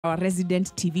our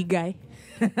resident TV guy.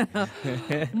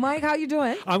 Mike, how you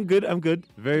doing? I'm good.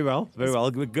 Very well.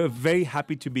 Very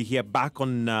happy to be here back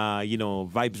on,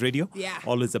 Vibes Radio. Yeah.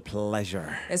 Always a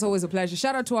pleasure. It's always a pleasure.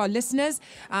 Shout out to our listeners.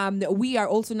 We are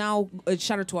also now,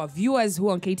 shout out to our viewers who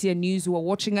are on KTN News who are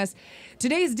watching us.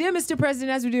 Today is Dear Mr.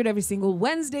 President, as we do it every single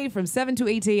Wednesday from 7 to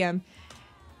 8 a.m.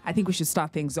 I think we should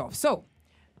start things off. So,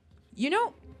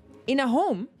 in a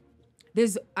home,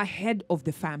 there's a head of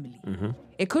the family. Mm-hmm.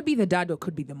 It could be the dad or it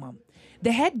could be the mom.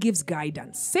 The head gives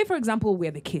guidance. Say, for example,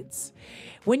 we're the kids.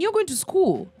 When you're going to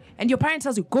school and your parent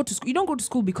tells you, go to school, you don't go to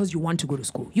school because you want to go to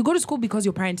school. You go to school because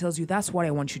your parent tells you, that's what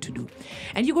I want you to do.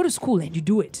 And you go to school and you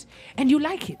do it. And you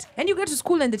like it. And you get to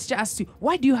school and the teacher asks you,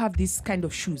 why do you have this kind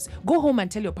of shoes? Go home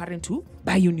and tell your parent to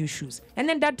buy you new shoes. And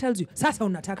then dad tells you, sasa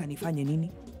unataka nifanye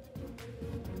nini?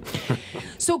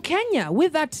 So Kenya,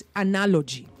 with that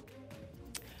analogy,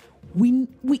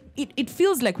 it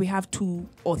feels like we have 2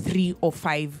 or 3 or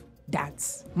 5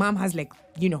 dads. Mom has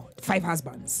 5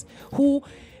 husbands who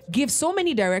give so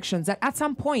many directions that at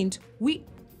some point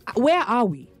where are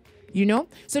we?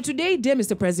 So today, dear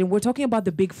Mr. President, we're talking about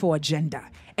the Big 4 agenda.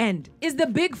 And is the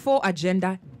Big 4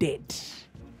 agenda dead?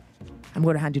 I'm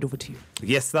going to hand it over to you.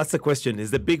 Yes, that's the question.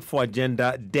 Is the Big 4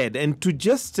 agenda dead? And to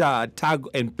just tag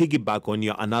and piggyback on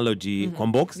your analogy,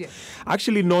 Kwambox,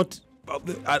 actually not...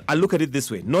 I look at it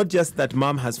this way. Not just that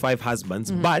mom has 5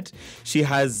 husbands, but she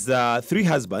has 3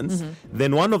 husbands.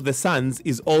 Then one of the sons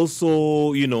is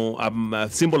also, a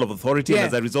symbol of authority. And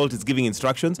as a result, is giving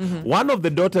instructions. One of the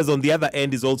daughters on the other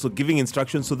end is also giving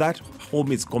instructions. So that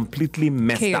home is completely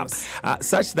messed up.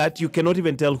 Such that you cannot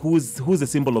even tell who's a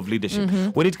symbol of leadership.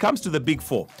 When it comes to the Big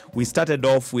 4, we started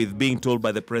off with being told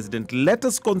by the president, let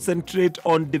us concentrate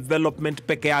on development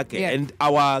peke yake. And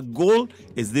our goal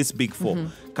is this Big 4.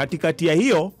 Katikati ya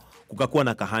hiyo kukakuwa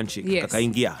na handshake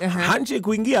kakaingia. Handshake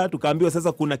kuingia tukaambiwa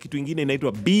sasa kuna kitu kingine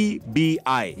inaitwa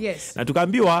BBI. Na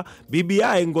tukaambiwa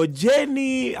BBI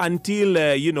ngojeni until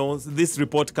this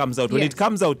report comes out. When it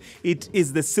comes out, it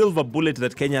is the silver bullet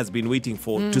that Kenya has been waiting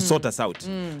for to sort us out.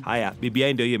 Haya,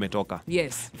 BBI ndio hiyo imetoka.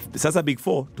 Sasa Big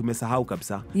 4 tumesahau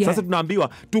kabisa. Sasa tunaambiwa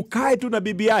tukae tu na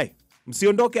BBI.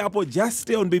 Msiondoke hapo, just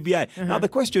stay on BBI. Now the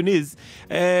question is,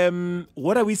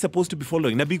 what are we supposed to be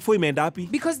following? Na Big 4 imeenda hapi?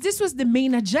 Because this was the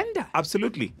main agenda.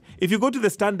 Absolutely. If you go to the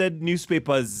Standard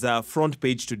newspaper's front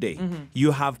page today,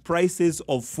 you have prices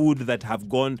of food that have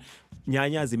gone,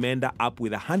 nyanya zimeenda up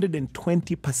with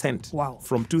 120%. Wow.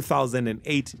 From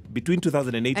 2008, between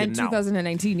 2008 and now.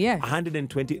 2019,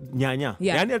 120 nyanya.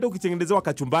 Yani hata ukitengenezewa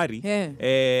kachumbari,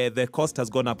 the cost has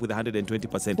gone up with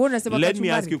 120%. Let me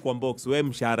ask you, Kwambox, we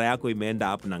mshahara yako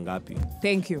imeenda up na ngapi?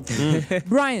 Thank you.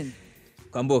 Brian.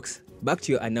 Kwambox, back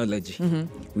to your analogy.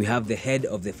 We have the head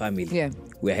of the family.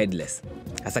 We're headless.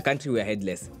 As a country, we're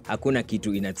headless. Hakuna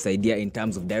kitu inatusaidia in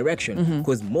terms of direction.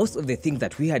 Because most of the things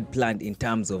that we had planned in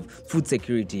terms of food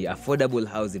security, affordable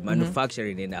housing,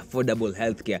 manufacturing, and affordable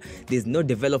healthcare, there's no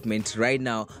development right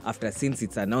now since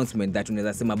its announcement that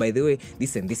unaweza sema, by the way,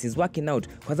 this is working out.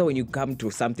 Kwanza when you come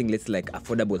to something let's like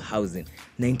affordable housing,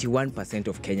 91%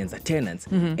 of Kenyans are tenants.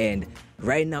 And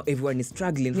right now, everyone is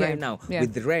struggling right now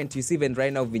with the rent. You see even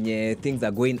right now, things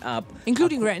are going up.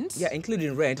 Including rent? Yeah,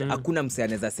 including rent. Hakuna mse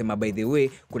anaweza sema, by the way,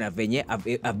 kuna venye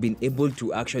I've been able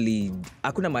to actually...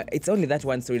 It's only that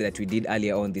one story that we did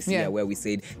earlier on this year where we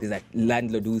said there's a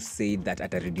landlord who said that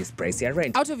at a reduced price,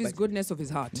 rent. Out of his goodness of his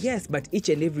heart. Yes, but each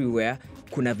and everywhere,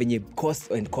 kuna venye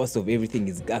cost of everything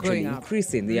is actually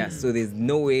increasing. So there's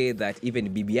no way that even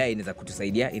BBI inaweza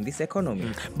kutusaidia in this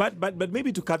economy. But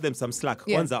maybe to cut them some slack.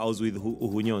 Once I was with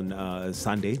Uhunyo on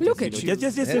Sunday. Look at you.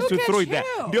 Just to throw it there.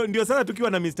 Ndio sasa tukiwa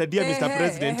na Mr. Dear Mr.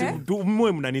 President,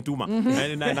 mwe mnanituma.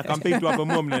 Na campaign tu hapo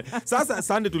mwe mna. Sasa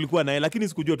Sunday tulikuwa naye lakini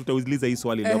sikujua tutauliza hii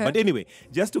swali leo. But anyway,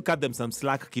 just to cut them some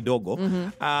slack kidogo,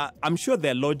 I'm sure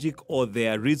their logic or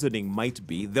their reasoning might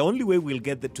be the only way we'll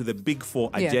get to the Big 4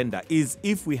 agenda is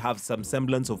if we have some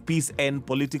semblance of peace and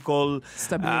political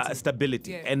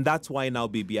stability. And that's why now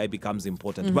BBI becomes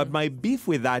important. But my beef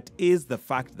with that is the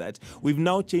fact that we've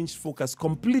now changed focus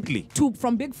completely.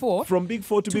 From Big 4? From Big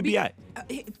 4 to BBI.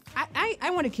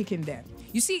 I want to kick in there.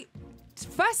 You see,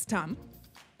 first term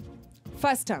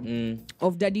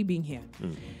of Daddy being here,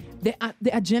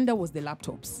 the agenda was the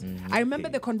laptops. I remember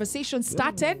the conversation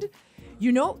started,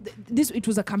 it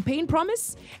was a campaign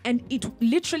promise, and it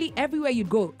literally everywhere you'd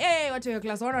go, hey, what's your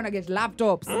class? I want to get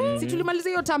laptops. Si tulimaliza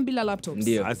hiyo term bila laptops.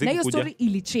 Na hiyo story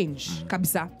ili change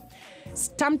kabisa.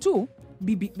 Term 2,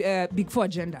 Big 4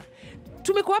 agenda.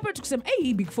 tumekuwa hapa tukisema,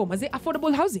 hey, big four, maze,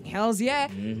 affordable housing, hells yeah.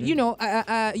 You know,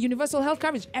 universal health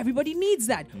coverage, everybody needs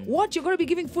that. What, you're going to be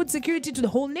giving food security to the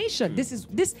whole nation?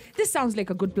 This sounds like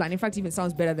a good plan. In fact, even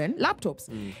sounds better than laptops.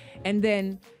 And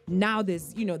then now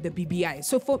there's, you know, the BBI.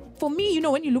 So for me, you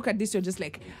know, when you look at this, you're just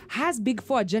like, has Big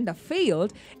Four agenda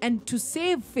failed? And to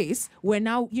save face, we're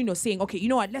now, you know, saying, okay, you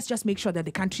know what, let's just make sure that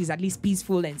the country is at least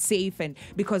peaceful and safe, and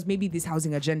because maybe this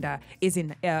housing agenda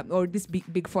isn't, or this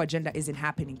Big Four agenda isn't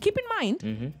happening. Keep in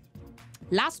mind,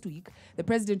 last week, the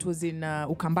president was in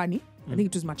Ukambani, I think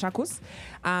it was Machakos,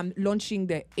 launching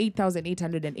the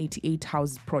 8,888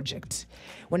 house project.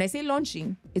 When I say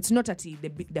launching, it's not at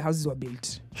the houses were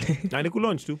built. And it could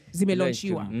launch too. Zime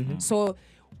launchiwa. So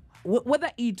whether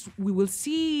we will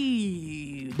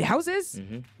see the houses,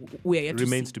 we're yet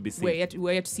remains to be seen.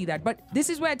 We're yet to see that. But this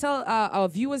is where I tell our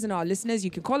viewers and our listeners, you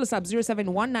can call us up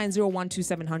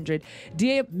 0719012700.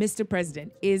 Dear Mr.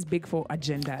 President, is Big Four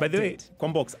agenda By the way, dead?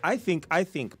 Kwambox, I think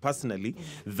personally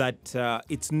that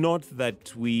it's not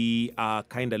that we are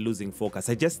kind of losing focus.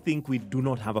 I just think we do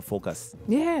not have a focus.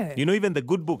 Yeah. You know, even the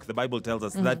good book, the Bible tells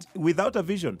us that without a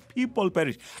vision, people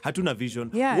perish. Hatuna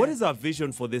vision. Yeah. What is our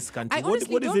vision for this country? I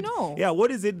honestly what is don't it? know. Yeah,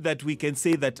 what is it that we can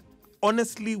say that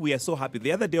honestly we are so happy?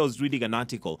 The other day I was reading an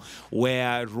article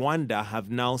where Rwanda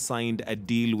have now signed a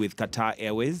deal with Qatar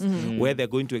Airways where they're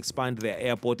going to expand their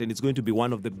airport, and it's going to be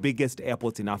one of the biggest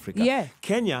airports in Africa. Yeah.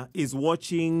 Kenya is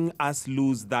watching us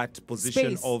lose that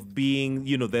position Space. of being,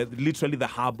 you know, literally the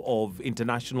hub of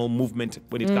international movement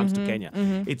when it comes to Kenya.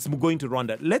 It's going to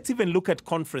Rwanda. Let's even look at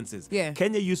conferences. Yeah.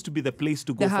 Kenya used to be the place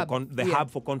to go The for hub.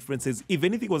 hub for conferences. If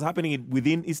anything was happening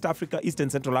within East Africa, East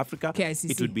and Central Africa,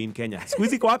 KICC. it would be in Kenya.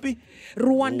 Squeezy kwa wapi?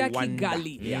 Rwanda, Rwanda.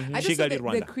 Kigali. Yeah. I just saw the Kigali,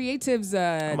 Rwanda. creatives,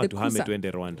 Ama the tuhame Kusa.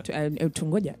 tuende Rwanda.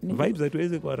 Tungoja. Vibes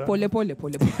hatuwezi kwa Rwanda. Pole.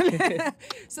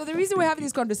 So the reason we're having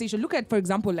this conversation, look at, for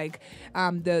example, like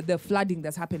the flooding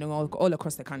that's happening all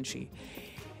across the country.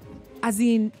 As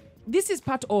in, this is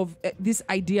part of this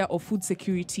idea of food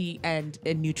security and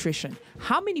nutrition.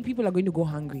 How many people are going to go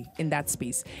hungry in that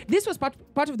space? This was part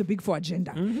of the Big Four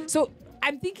agenda. So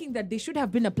I'm thinking that there should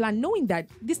have been a plan, knowing that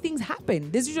these things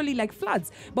happen. There's usually like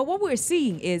floods. But what we're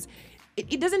seeing is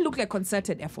it doesn't look like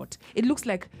concerted effort. It looks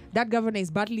like that governor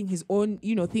is battling his own,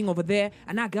 you know, thing over there,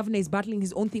 and our governor is battling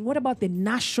his own thing. What about the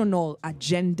national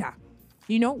agenda?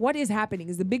 You know, what is happening?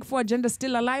 Is the Big Four agenda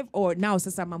still alive, or now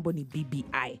sasa mambo ni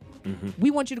BBI? We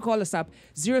want you to call us up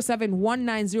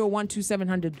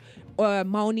 0719012700.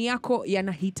 Maoni yako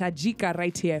yanahitajika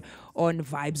right here on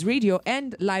Vibes Radio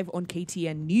and live on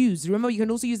KTN News. Remember, you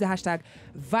can also use the hashtag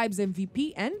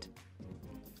VibesMVP and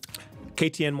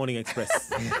KTN Morning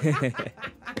Express.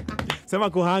 Sema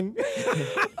kuhang.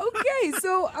 Okay,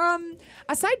 so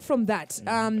aside from that,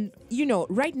 you know,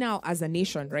 right now as a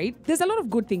nation, right, there's a lot of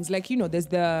good things. Like, you know, there's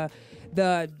the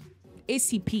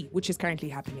ACP, which is currently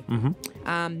happening.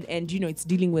 And, you know, it's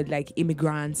dealing with like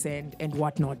immigrants and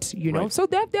whatnot, you know. Right. So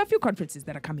there are a few conferences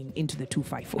that are coming into the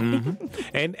 254.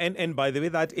 And by the way,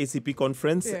 that ACP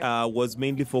conference was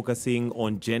mainly focusing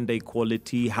on gender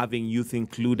equality, having youth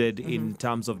included in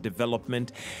terms of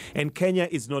development. And Kenya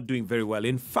is not doing very well.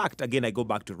 In fact, again, I go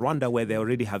back to Rwanda, where they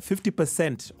already have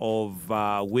 50% of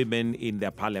women in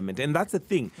their parliament. And that's the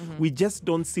thing. We just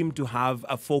don't seem to have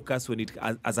a focus when it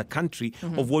as a country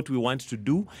of what we want to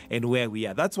do and where we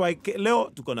are. That's why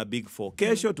leo tuko na Big Four,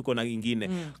 kesho tuko na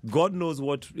ingine. God knows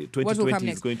what 2020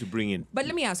 is going to bring in. But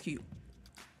let me ask you,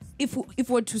 if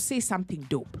we're to say something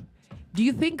dope, do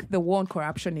you think the war on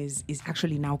corruption is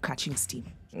actually now catching steam?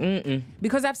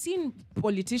 Because I've seen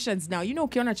politicians now, you know,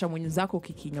 ukiona cha mwenzako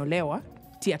kikinyolewa,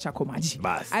 tia chako maji.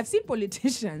 Bas. I've seen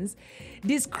politicians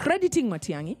discrediting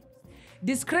Matiang'i,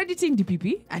 discrediting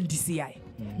DPP and DCI.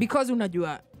 Because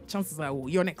unajua chances are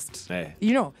you're next.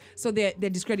 You know, so they're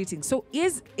discrediting. So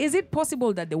is it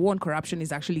possible that the war on corruption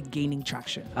is actually gaining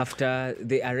traction? After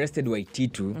they arrested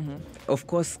Waititu, of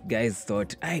course, guys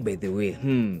thought, by the way,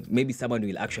 maybe someone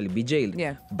will actually be jailed.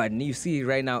 Yeah. But you see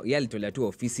right now, litolea tu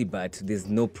ofisi, but there's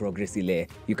no progress ile.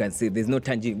 You can say there's no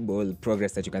tangible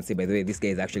progress that you can say, by the way, this guy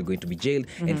is actually going to be jailed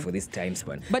and for this time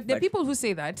span. But the people who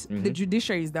say that, the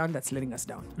judiciary is the one that's letting us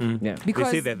down. Yeah. Because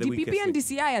They say they're the DPP weakest and link.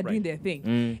 DCI are doing their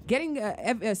thing. Getting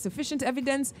sufficient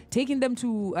evidence, taking them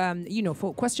to, you know,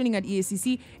 for questioning at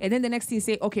EACC, and then the next thing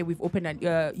say, okay, we've opened,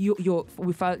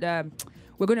 we filed,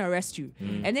 we're going to arrest you.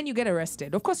 And then you get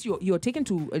arrested. Of course, you're taken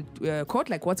to court,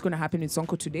 like what's going to happen with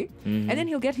Sonko today. And then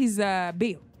he'll get his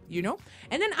bail, you know?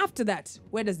 And then after that,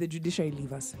 where does the judiciary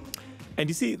leave us? And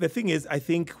you see, the thing is, I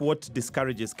think what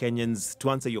discourages Kenyans, to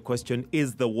answer your question,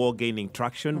 is the war gaining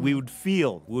traction. We would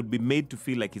be made to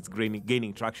feel like it's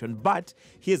gaining traction. But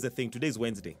here's the thing, today is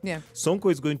Wednesday. Yeah.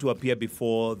 Sonko is going to appear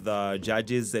before the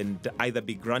judges and either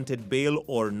be granted bail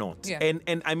or not. Yeah.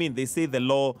 And I mean, they say the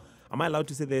law, am I allowed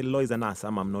to say the law is an ass?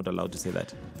 I'm not allowed to say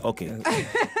that. Okay.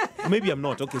 Maybe I'm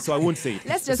not. Okay, so I won't say it.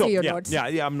 Let's just say you're not.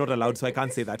 Yeah, I'm not allowed, so I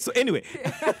can't say that. So anyway,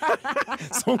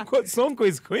 Sonko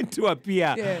is going to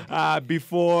appear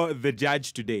before the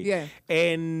judge today. Yeah.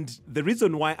 And the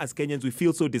reason why, as Kenyans, we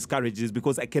feel so discouraged is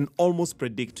because I can almost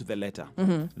predict to the letter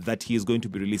that he is going to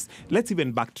be released. Let's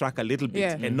even backtrack a little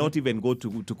bit and not even go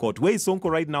to court. Where is Sonko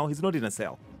right now? He's not in a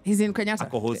cell. He's in Kenyatta.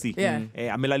 Ako Hosi. Yeah.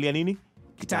 Amelalia nini?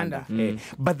 Kitanda.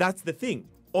 But that's the thing.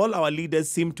 All our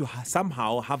leaders seem to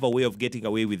somehow have a way of getting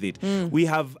away with it. We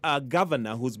have a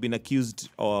governor who's been accused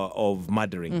of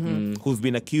murdering, who's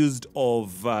been accused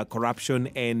of corruption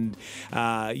and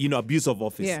abuse of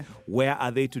office. Yeah. Where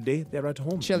are they today? They're at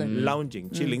home, chilling, lounging,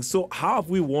 chilling. So how have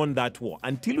we won that war?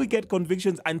 Until we get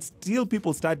convictions and still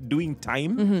people start doing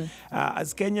time,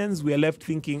 as Kenyans, we are left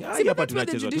thinking, isn't that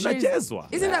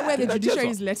where the judiciary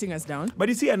is letting us down? But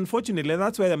you see, unfortunately,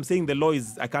 that's why I'm saying the law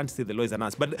is, I can't say the law is an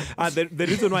ass, but the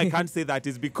reason why I can't say that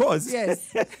is because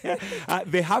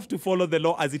they have to follow the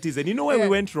law as it is. And you know where we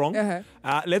went wrong?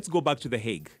 Let's go back to The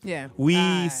Hague. Yeah.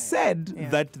 We said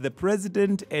that the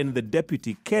president and the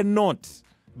deputy cannot,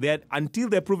 until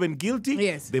they're proven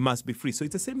guilty, they must be free. So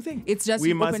it's the same thing. It's just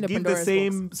we must give the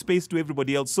same space to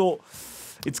everybody else. So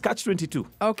it's catch-22.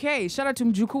 Okay. Shout out to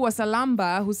Mjuku wa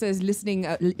Salamba, who says, listening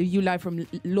you live from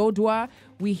Lodwa,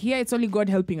 we hear it's only God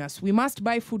helping us. We must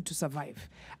buy food to survive.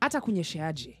 Hata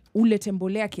kunyesheaje, ulete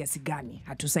mbolea kiasi gani,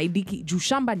 hatusaidiki, juu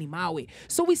shamba ni mawe.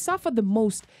 So we suffer the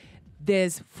most.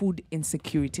 There's food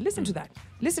insecurity. Listen to that.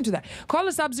 Listen to that. Call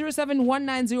us up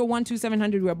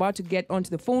 0719012700. We're about to get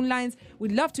onto the phone lines.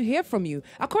 We'd love to hear from you.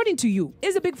 According to you,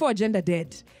 is the Big Four agenda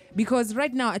dead? Because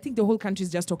right now, I think the whole country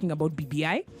is just talking about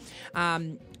BBI.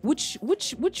 Which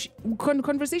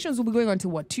conversations will be going on till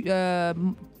what?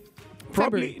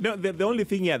 Probably no, the only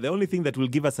thing that will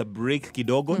give us a break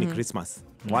kidogo ni Christmas.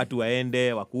 Watu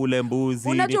waende wakule mbuzi.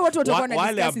 Unajua watu watakuwa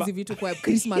na discuss hizi vitu kwa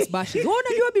Christmas bash.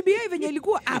 Unajua BBI venye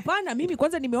ilikuwa hapana, mimi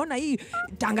kwanza nimeona hii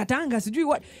tanga sijui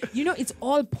what. You know, it's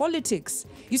all politics.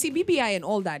 You see, BBI and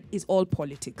all that is all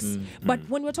politics. But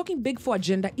when we're talking Big Four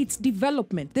agenda, it's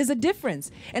development. There's a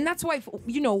difference. And that's why,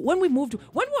 when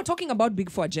we're talking about Big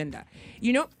Four agenda,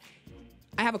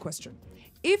 I have a question.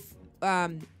 If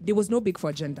there was no Big Four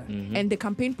agenda and the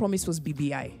campaign promise was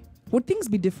BBI, would things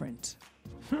be different?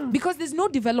 Because there's no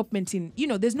development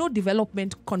there's no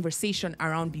development conversation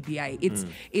around BBI.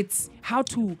 It's how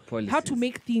to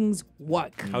make things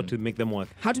work. How to make them work.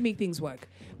 How to make things work.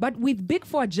 But with Big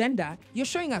Four agenda, you're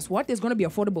showing us what? There's going to be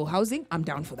affordable housing. I'm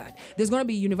down for that. There's going to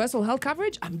be universal health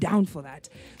coverage. I'm down for that.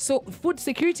 So food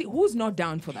security, who's not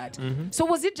down for that? So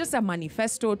was it just a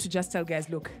manifesto to just tell guys,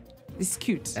 look, this is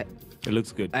cute. It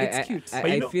looks good. It's cute.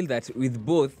 I feel that with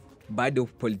both, bad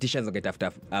politicians will get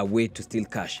after a way to steal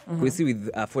cash. We see with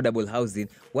affordable housing,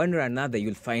 one or another,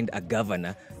 you'll find a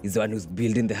governor is the one who's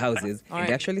building the houses and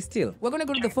they actually steal. We're going to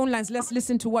go to the phone lines. Let's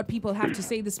listen to what people have to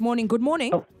say this morning. Good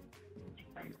morning.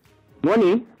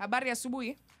 Morning. Habari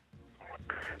asubuhi.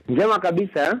 Njema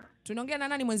kabisa. Tunaongea na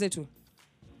nani mwenzetu?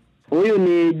 Huyu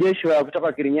ni Joshua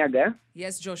kutoka Kirinyaga.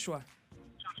 Yes, Joshua.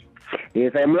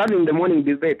 Yes, I'm loving the morning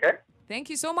debate. Thank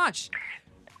you so much.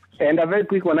 And a very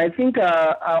quick one. I think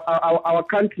our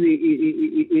country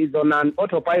is on an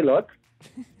autopilot.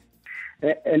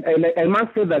 And I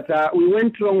must say that we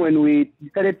went wrong when we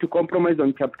decided to compromise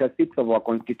on Chapter 6 of our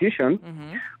Constitution,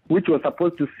 which was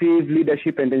supposed to save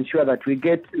leadership and ensure that we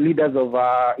get leaders of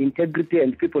integrity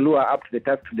and people who are up to the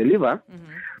task to deliver.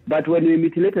 But when we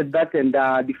mutilated that and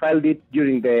defiled it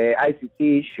during the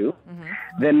ICC issue,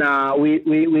 then we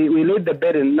laid the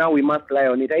bed and now we must lie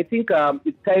on it. I think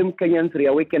it's time Kenyans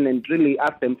reawaken and really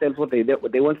ask themselves what they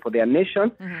want for their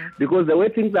nation. Because the way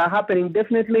things are happening,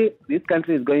 definitely this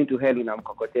country is going to hell in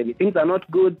Mkokoteni. Things are not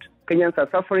good. Kenyans are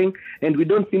suffering, and we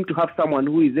don't seem to have someone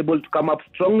who is able to come up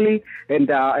strongly and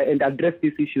address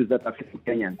these issues that are facing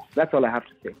Kenyans. That's all I have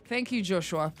to say. Thank you,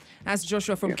 Joshua. That's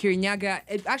Joshua from Kirinyaga,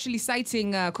 actually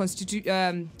citing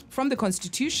from the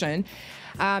Constitution,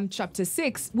 Chapter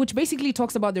 6, which basically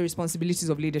talks about the responsibilities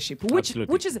of leadership,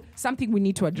 which is something we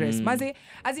need to address. Maze,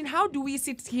 as in, how do we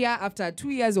sit here after 2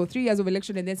 years or 3 years of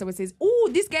election and then someone says, oh,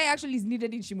 this guy actually is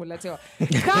needed in Shimolateo.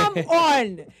 Come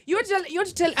on. You want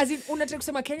to tell, as in, unataka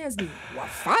kusema Kenyans ni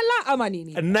wafala ama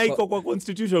nini? Naiko kwa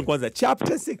Constitution kwanza,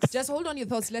 Chapter 6. Just hold on your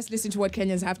thoughts. Let's listen to what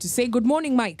Kenyans have to say. Good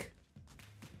morning, Mike.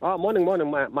 Morning,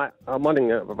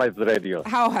 Vice Radio.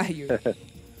 How are you?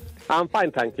 I'm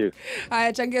fine, thank you.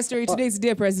 Changia story. Today's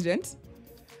Dear President.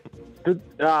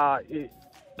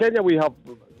 Kenya,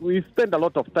 we spend a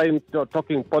lot of time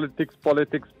talking politics,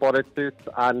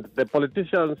 and the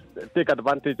politicians take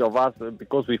advantage of us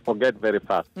because we forget very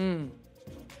fast.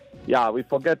 Yeah, we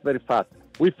forget very fast.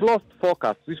 We've lost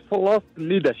focus. We've lost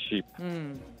leadership.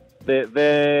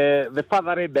 The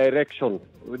further direction.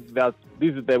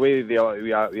 This is the way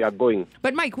we are going.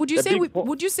 But Mike, would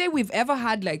you say we've ever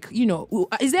had, like,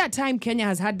 is there a time Kenya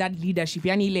has had that leadership?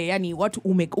 Yani what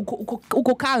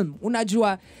uko calm,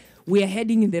 unajua we are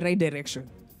heading in the right direction?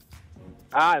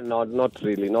 No, not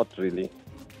really.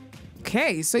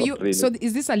 Okay, so so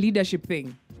is this a leadership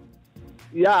thing?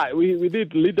 Yeah, we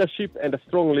need leadership and a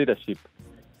strong leadership.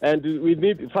 And we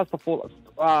need, first of all,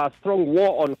 a strong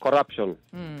war on corruption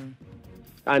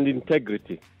and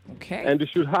integrity. Okay. And we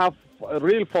should have a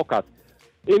real focus.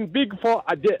 In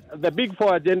the Big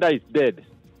Four agenda is dead.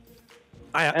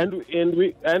 And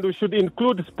we should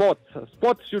include sports.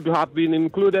 Sports should have been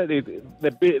included in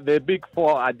the Big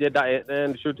Four agenda,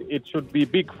 and it should be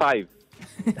Big Five.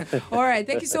 All right,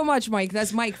 thank you so much, Mike.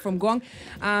 That's Mike from Gong.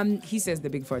 He says the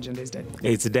Big Four agenda is dead.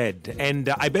 It's dead. And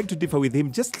I beg to differ with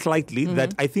him just slightly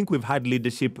that I think we've had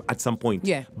leadership at some point.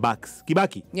 Yeah. Backs.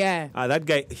 Kibaki. Yeah. That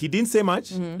guy, he didn't say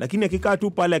much, lakini akikaa tu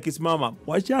pale akisimama,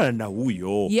 wachana na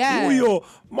huyo. Yeah. Huyo,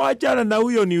 wachana na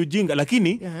huyo ni ujinga.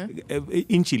 Lakini,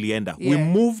 inchi ilienda. Yeah. We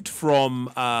moved from,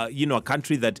 a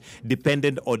country that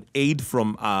depended on aid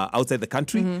from outside the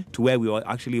country to where we were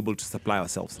actually able to supply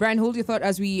ourselves. Brian, hold your thought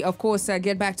as we, of course,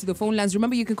 get back to the phone lines.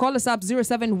 Remember, you can call us up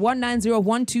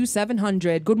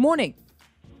 0719012700. Good morning.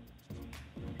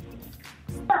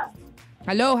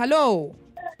 Hello. Hello.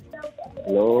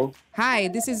 Hi,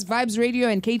 this is Vibes Radio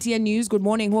and KTN News. Good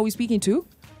morning. Who are we speaking to?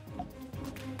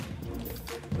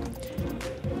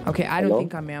 Okay, I don't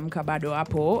think ameamka bado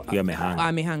hapo.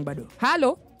 Amehang bado.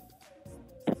 Hello.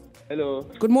 Hello.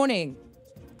 Good morning.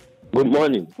 Good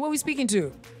morning. Who are we speaking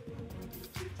to?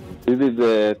 This is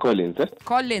Collins.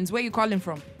 Collins, where are you calling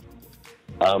from?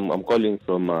 I'm calling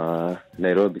from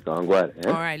Nairobi, Kawangware.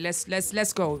 All right,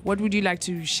 let's go. What would you like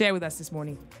to share with us this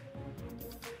morning?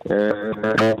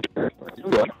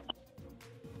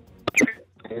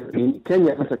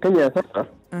 Kenya sasa.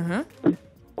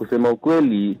 Kusema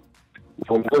ukweli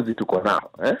uongozi tuko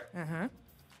nao,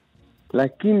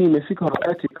 lakini imefika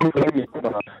wakati kama mimi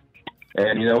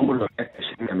nina umri wa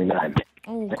 28.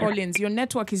 Oh, Collins, your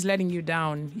network is letting you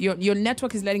down. Your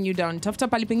network is letting you down. Tafuta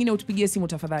pali pengine utupigie simu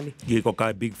tafadhali. Iko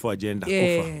ka Big Four agenda.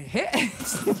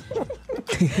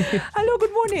 Hello,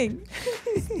 good morning.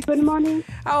 Good morning.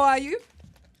 How are you?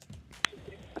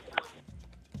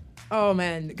 Oh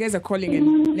man, guys are calling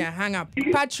in. Yeah, hang up.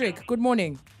 Patrick, good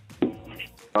morning.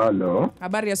 Hello.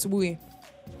 Habari asubuhi.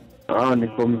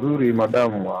 Niko mzuri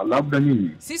madamu. Labda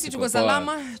nini? Sisi tuko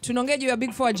salama. Tunaongea juu ya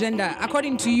Big Four agenda.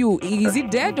 According to you, is it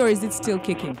dead or is it still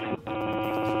kicking?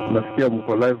 Nasikia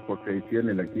mko live kwa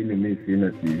KTN lakini mimi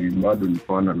sina bado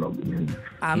niko analog.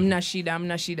 Hamna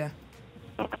shida.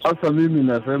 Sasa mimi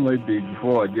nasema hii Big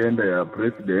Four agenda ya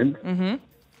president.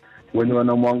 Wenye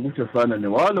wanamwangusha sana ni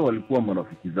wale walikuwa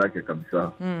marafiki zake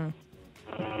kabisa.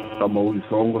 Kama huyu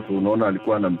Songo, so unaona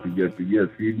alikuwa anampigia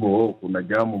simu, kuna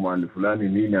jambo mahali fulani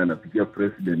nini anapigia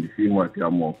president simu ati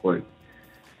amuokoe.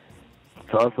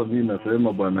 Sasa mimi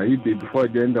nasema bwana, hii Big Four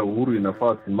agenda Uhuru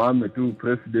inafaa simame tu,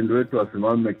 president wetu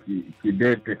asimame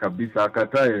kidete kabisa,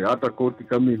 akatae hata koti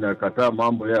kama inakataa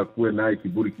mambo ya kuwe naye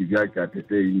kiburi kivyake,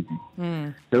 atetee nchi.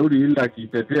 Shauri ile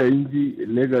akitetea nchi,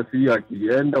 legacy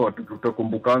akienda watu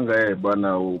tutakumbukanga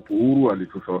bwana Uhuru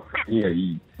alitusafanyia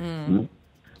hii.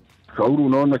 Sauru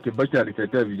unaona Kibaki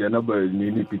alitetea vijana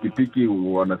nini pikipiki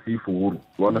wanasifu Uhuru.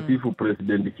 Wanasifu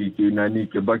president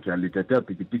Kibaki alitetea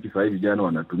pikipiki, sasa vijana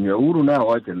wanatumia. Uhuru na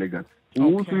waache legacy.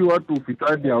 Uhusu watu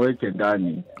ufisadi aweke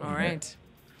ndani. All right.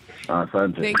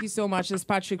 Asante. Thank you so much. This is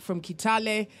Patrick from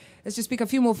Kitale. Let's just pick a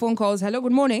few more phone calls. Hello,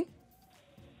 good morning.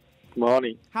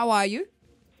 Morning. How are you?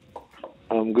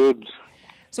 I'm good.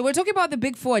 So we're talking about the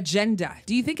Big Four agenda.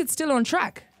 Do you think it's still on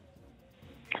track?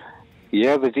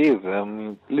 Yes, it is.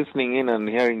 I'm listening in and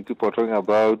hearing people talking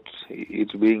about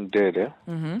it being dead.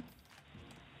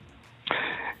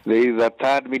 There is a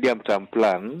third medium-term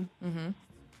plan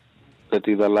that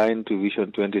is aligned to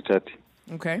Vision 2030.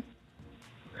 Okay.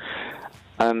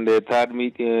 And the third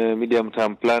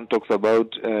medium-term plan talks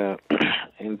about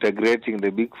integrating the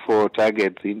Big Four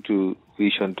targets into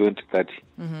Vision 2030.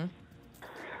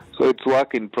 So it's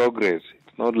work in progress.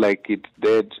 It's not like it's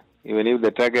dead. Even if the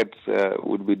targets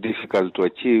would be difficult to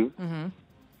achieve,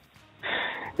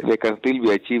 they can still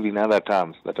be achieved in other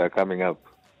terms that are coming up.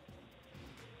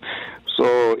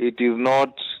 So it is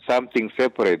not something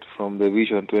separate from the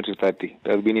Vision 2030.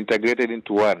 It has been integrated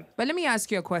into one. But let me ask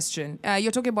you a question.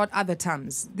 You're talking about other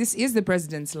terms. This is the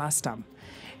president's last term.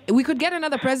 We could get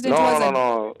another president who has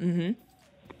No. Mm-hmm.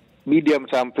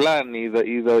 Medium-term plan is a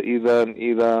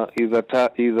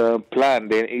plan.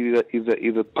 Then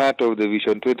is a part of the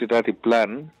Vision 2030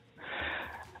 plan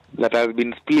that has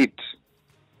been split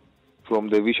from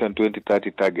the Vision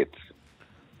 2030 targets.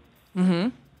 Mm-hmm.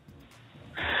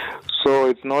 So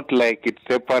it's not like it's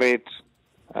separate,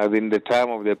 as in the term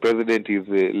of the president is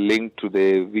linked to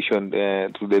the vision,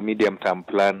 to the medium-term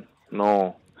plan.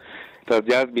 No, it has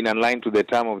just been aligned to the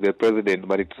term of the president,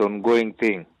 but it's an ongoing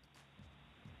thing.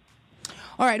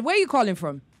 All right, where are you calling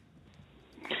from?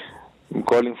 I'm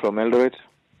calling from Eldoret.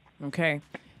 Okay.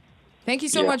 Thank you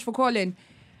so much for calling.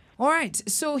 All right,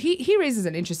 so he raises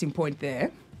an interesting point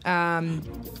there.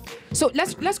 So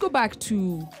let's go back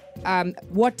to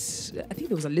what I think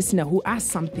there was a listener who asked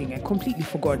something. I completely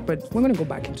forgot, but we're going to go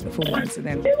back into the phone lines and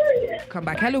then come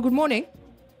back. Hello, good morning.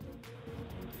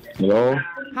 Hello?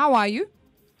 How are you?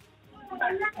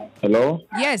 Hello?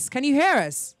 Yes, can you hear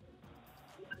us?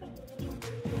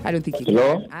 I don't think he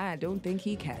Hello? can. I don't think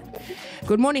he can.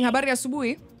 Good morning, habari ya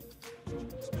asubuhi.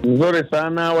 Nzuri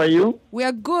sana, how are you? We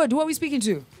are good. Who are we speaking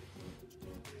to?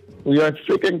 We are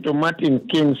speaking to Martin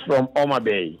Kings from Oma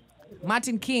Bay.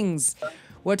 Martin Kings.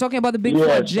 We're talking about the Big Four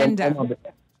agenda.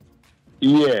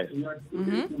 Yes.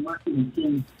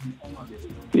 Mm-hmm.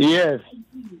 Yes.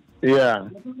 Yeah.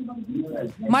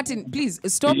 Martin, please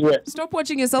stop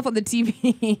watching yourself on the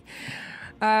TV.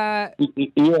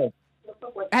 Yes.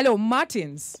 Hello,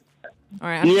 Martins. All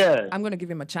right. I'm going to give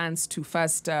him a chance to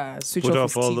first switch Put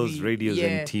off off all his TV. those radios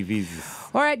and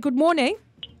TVs. All right. Good morning.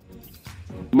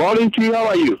 Morning to you. How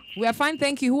are you? We are fine,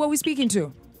 thank you. Who are we speaking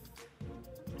to?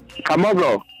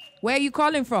 Kamogo. Where are you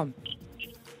calling from?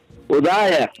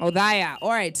 Udaya. Odhaya.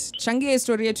 All right. Changia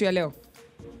historia yetu ya leo.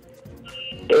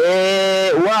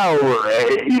 Wow.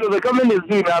 The government is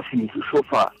doing nothing so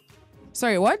far.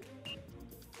 Sorry, what?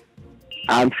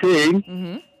 I'm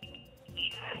saying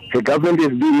the government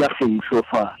is doing nothing so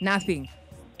far. Nothing.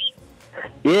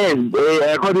 Yes,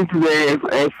 according to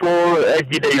the 4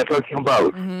 agenda you're talking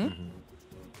about.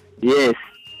 Yes.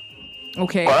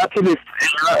 Okay. Corruption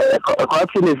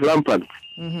is rampant.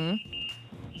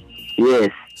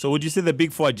 Yes. So would you say the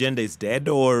Big Four agenda is dead,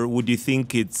 or would you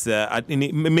think it's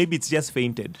maybe it's just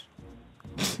fainted?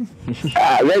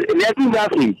 They're doing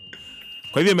nothing.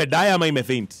 Kwa hivyo imedaya ama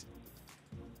imefaint?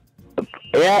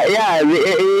 Yeah,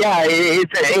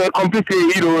 it's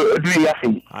completely, doing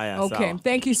nothing. Okay,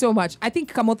 thank you so much. I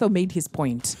think Kamotho made his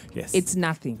point. Yes. It's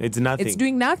nothing. It's nothing. It's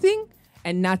doing nothing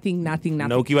and nothing.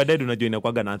 Na ukiwa dead unajua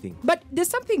inakwaga nothing. But there's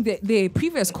something the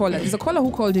previous caller, there's a caller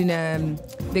who called in,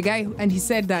 the guy, and he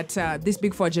said that this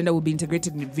Big Four agenda will be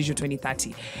integrated in Vision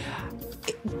 2030.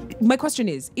 My question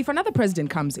is, if another president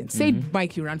comes in, say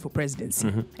Mike, you ran for presidency,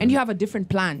 and you have a different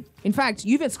plan. In fact,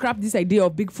 you even scrapped this idea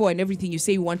of Big Four and everything. You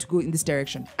say you want to go in this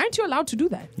direction. Aren't you allowed to do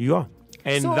that? You are.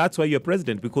 And that's why you're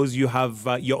president, because you have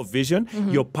your vision.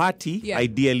 Your party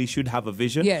ideally should have a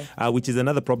vision, which is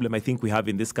another problem I think we have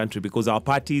in this country, because our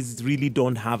parties really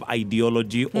don't have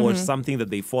ideology or something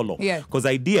that they follow. Because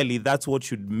ideally, that's what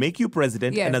should make you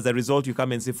president. And as a result, you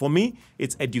come and say, for me,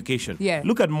 it's education.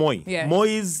 Look at Moi.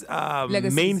 Moi's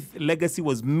main legacy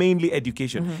was mainly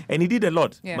education. And he did a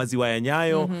lot. Maziwa ya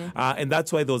Nyayo. And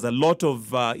that's why there was a lot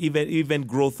of even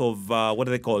growth of, what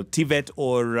do they call, TVET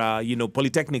or,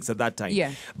 polytechnics at that time.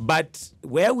 But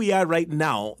where we are right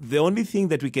now, the only thing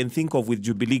that we can think of with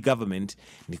Jubilee government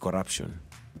is corruption.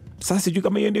 Sasa sijui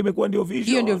kama hiyo ndio imekuwa ndio vision.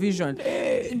 Hiyo ndio vision.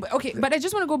 Okay, but I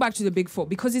just want to go back to the Big Four,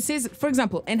 because it says, for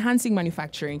example, enhancing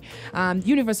manufacturing,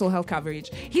 universal health coverage.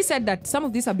 He said that some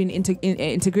of these have been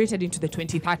integrated into the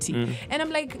 2030. And I'm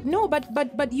like, no,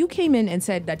 but you came in and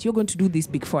said that you're going to do this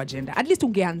Big Four agenda. At least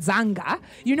ungeanzanga,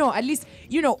 at least,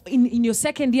 in your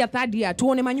second year, third year,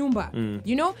 tuone manyumba.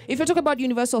 If you're talking about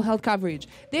universal health coverage,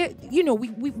 there,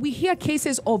 we hear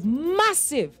cases of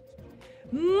massive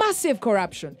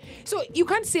corruption. So you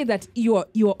can't say that you're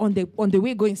on the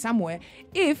way going somewhere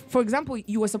if, for example,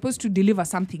 you were supposed to deliver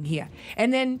something here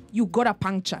and then you got a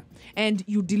puncture and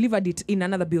you delivered it in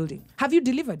another building. Have you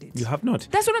delivered it? You have not.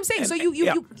 That's what I'm saying. So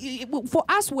you for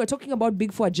us, we're talking about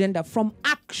Big Four agenda from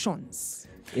actions.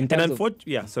 In terms go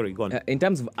on. In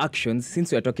terms of actions,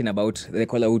 since we are talking about the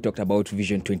caller who talked about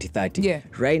Vision 2030,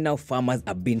 right now farmers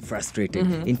are being frustrated.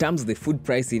 In terms of the food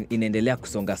price inaendelea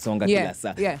kusonga kila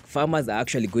saa. Farmers are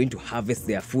actually going to harvest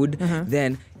their food.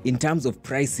 Then in terms of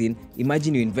pricing,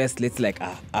 imagine you invest, let's like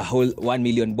a whole 1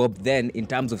 million bob. Then in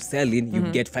terms of selling, you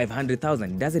get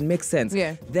 500,000. It doesn't make sense.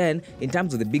 Yeah. Then in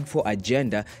terms of the Big Four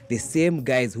agenda, the same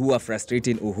guys who are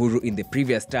frustrating Uhuru in the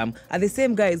previous term are the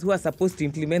same guys who are supposed to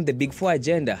implement the Big Four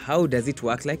agenda. How does it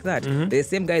work like that? The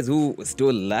same guys who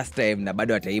stole last time na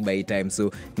bado wataiba hii time.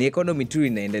 So ni economy tu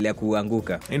inaendelea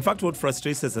kuanguka. In fact, what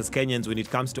frustrates us as Kenyans when it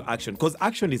comes to action, because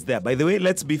action is there. By the way,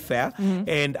 let's be fair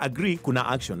and agree kuna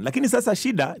action. Lakini sasa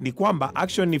shida ni kwamba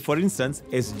action ni, for instance,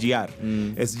 SGR.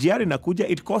 SGR inakuja,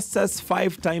 it costs us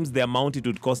 5 times the amount it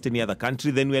would cost any other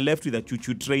country. Then we're left with a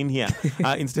choo-choo train here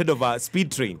instead of a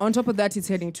speed train. On top of that, it's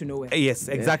heading to nowhere. Yes,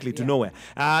 exactly, to nowhere.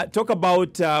 Talk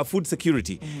about food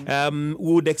security. We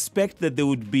would expect that there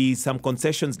would be some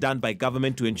concessions done by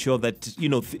government to ensure that,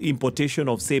 importation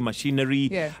of, say, machinery,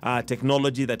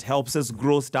 technology that helps us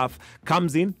grow stuff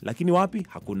comes in. Lakini wapi?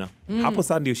 Hakuna. Hapo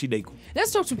sasa ndio shida iko.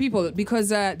 Let's talk to people because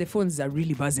the phones are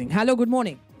really buzzing. Hello, good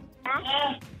morning.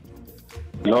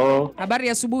 Hello. Habari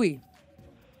ya asubuhi.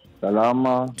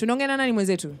 Salama. Tunaongea na nani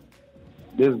mwenzetu?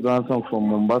 This is Duncan from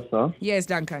Mombasa. Yes,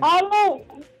 Duncan. I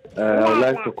would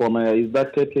like to comment. Is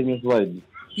that KTN News Wide?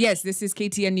 Yes, this is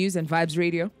KTN News and Vibes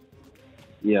Radio.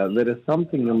 Yeah, there is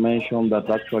something you mentioned that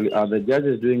actually are the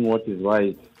judges doing what is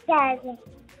right.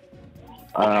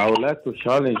 I would like to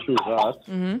challenge you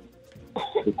that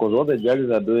because what the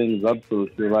judges are doing is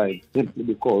absolutely right. Simply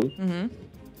because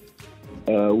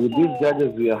with these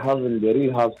judges they really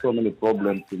have so many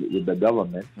problems with the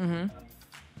government.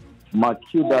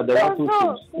 Macuda, the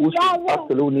ones who should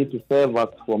actually need to save us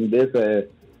from this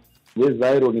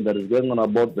irony that is going on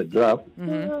about the draft.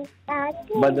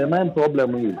 But the main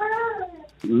problem is,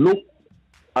 look,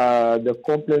 the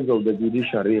complaints of the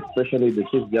judiciary, especially the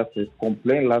Chief Justice,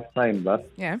 complained last time that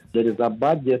there is a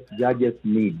budget judges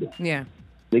need. Yeah.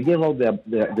 They gave out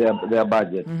their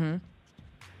budget.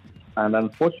 And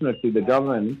unfortunately, the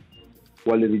government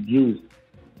will reduce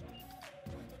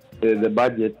the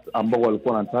budget ambao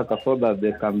walikuwa wanataka so that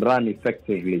they can run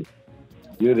effectively.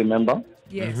 Do you remember?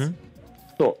 Yes.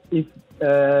 So if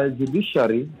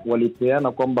judiciary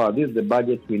walipeana kwamba this is the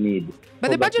budget we need. But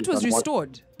so the budget was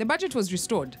restored. The budget was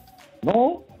restored.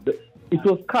 No, it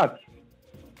was cut.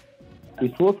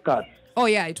 It was cut. Oh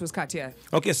yeah, it was cut. Yeah.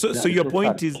 Okay, so your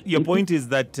point is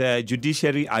that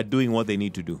judiciary are doing what they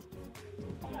need to do.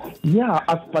 Yeah,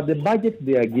 as per the budget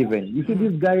they are given. You see,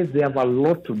 these guys, they have a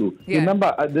lot to do. Yeah.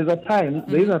 Remember, there is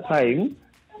a time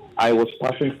I was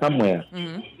passing somewhere.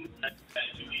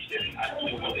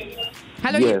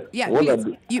 Hello. Yes.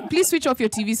 Please switch off your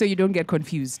TV so you don't get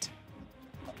confused.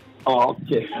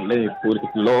 Okay, let me put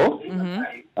it low.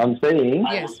 I'm saying,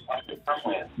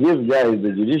 these guys,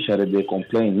 the judiciary, they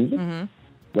complained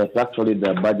that actually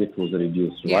their budget was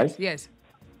reduced, right? Yes.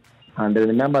 And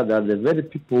remember that the very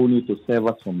people who need to save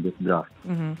us from this draft.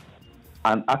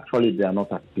 And actually, they are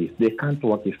not at peace. They can't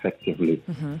work effectively.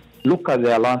 Look at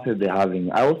the allowances they're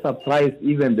having. I was surprised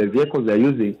even the vehicles they're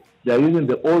using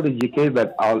the old GKs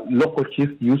that our local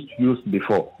chiefs used to use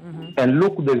before. And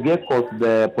look the vehicles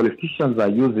the politicians are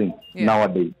using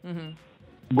nowadays.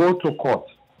 Go to court.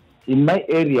 In my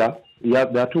area, there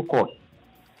are 2 courts.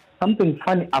 Something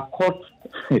funny, a court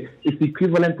is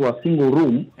equivalent to a single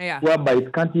room whereby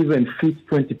it can't even fit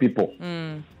 20 people.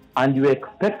 And you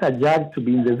expect a judge to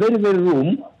be in the very, very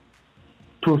room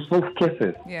to solve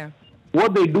cases.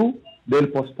 What they do, they'll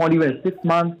postpone even 6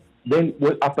 months. Then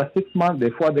after 6 months, they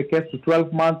forward the case to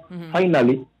 12 months.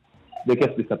 Finally, the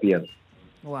case disappears.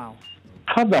 Wow.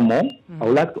 Furthermore, I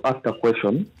would like to ask a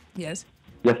question. Yes.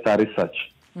 Just a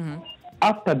research.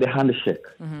 After the handshake,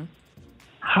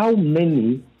 how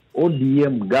many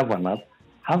ODM governors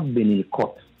have been in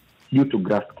court due to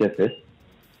graft cases?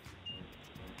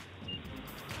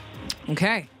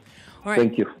 Okay. All right.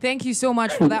 Thank you. Thank you so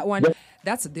much for that one.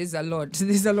 There's a lot.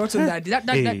 There's a lot of that.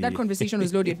 That conversation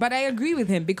was loaded. But I agree with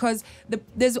him because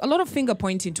there's a lot of finger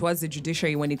pointing towards the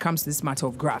judiciary when it comes to this matter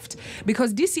of graft.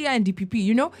 Because DCI and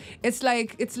DPP, it's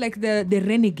like the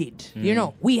renegade.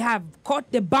 We have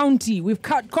caught the bounty, we've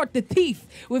caught the thief,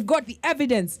 we've got the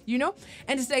evidence.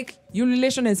 And it's like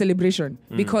ululation and celebration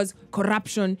because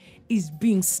corruption is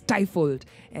being stifled,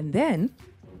 and then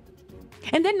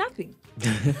nothing.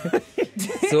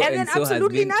 So and then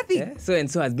absolutely nothing.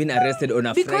 So has been arrested on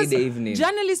a Friday evening.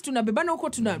 Journalists tunabebana huko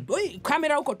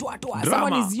camera huko toa.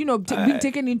 Someone is being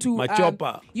taken into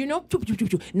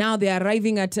now they are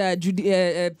arriving at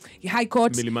High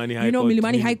Court.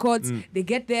 Milimani High Court. They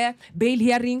get there, bail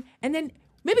hearing, and then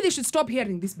maybe they should stop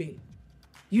hearing this bail.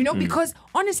 You know, because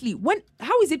honestly,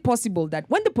 how is it possible that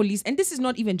when the police, and this is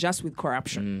not even just with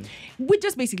corruption, with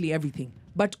just basically everything,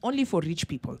 but only for rich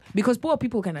people, because poor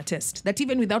people can attest that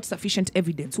even without sufficient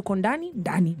evidence, uko ndani.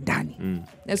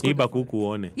 Let's go. Iba kuku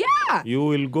one. Yeah. You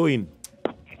will go in.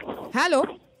 Hello.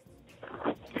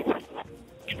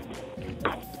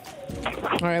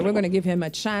 All right, we're going to give him a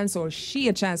chance or she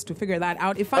a chance to figure that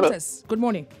out. Ifantas, good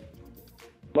morning.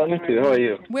 Morning to you. How are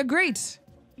you? We're great.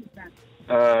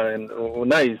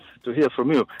 Nice to hear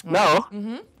from you. Now,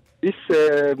 this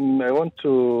I want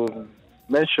to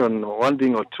mention one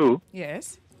thing or two.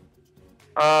 Yes.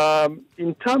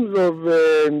 In terms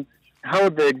of how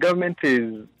the government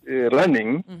is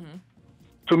running,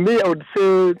 to me, I would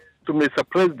say to Mr.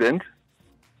 President,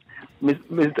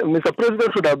 Mr.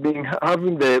 President should have been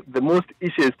having the most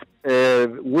easiest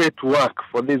way to work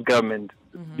for this government.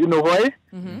 Do you know why?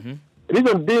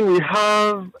 Reason being, we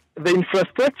have the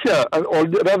infrastructure, or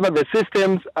rather the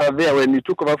systems are there when we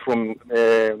took over from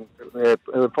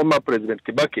former President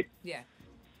Kibaki. Yeah.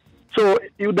 So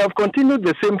you would have continued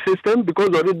the same system because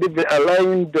already the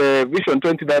aligned Vision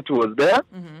 2030 was there.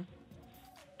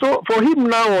 So for him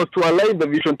now was to align the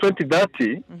Vision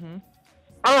 2030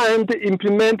 and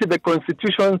implement the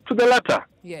constitution to the latter.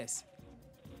 Yes.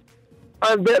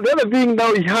 And the other thing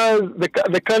now, he has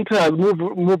the country has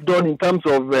moved on in terms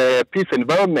of peace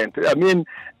environment. I mean,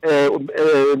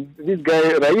 this guy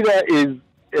Raila is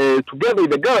together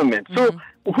with the government. So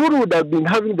Uhuru would have been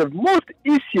having the most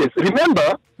easiest.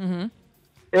 Remember,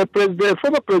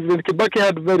 former President Kibaki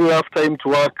had a very rough time to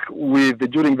work with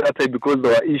during that time because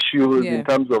there were issues in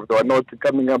terms of they were not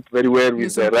coming up very well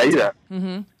with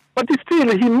Raila. But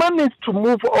still, he managed to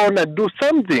move on and do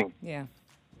something. Yeah.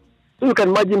 So you can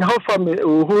imagine how far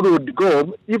Uhuru would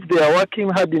go if they are working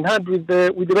hand in hand with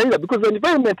Raila, because the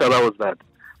environment allows that.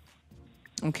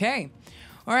 Okay.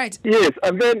 All right. Yes,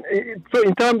 and then, so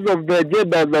in terms of the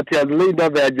agenda that he has laid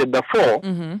out, the Agenda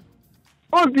 4,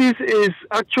 all this is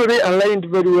actually aligned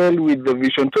very well with the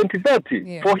Vision 2030.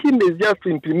 Yeah. For him, it's just to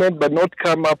implement but not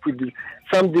come up with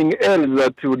something else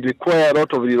that would require a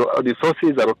lot of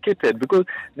resources allocated, because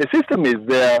the system is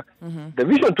there. The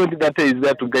Vision 2030 is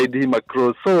there to guide him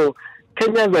across. So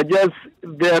Kenyans are just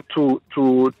there to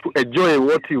enjoy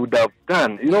what he would have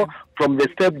done, you know, from the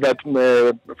step that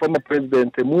former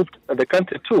president moved the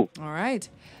country to. All right.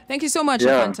 Thank you so much,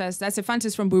 Ifantas. That's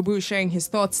Ifantas from Bubu sharing his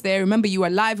thoughts there. Remember, you are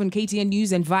live on KTN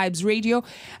News and Vibes Radio.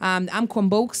 I'm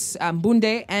Kwambokes,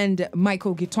 Bunde, and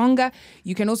Michael Gitonga.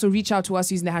 You can also reach out to us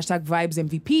using the hashtag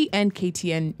VibesMVP and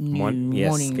KTN News Yes,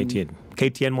 Morning.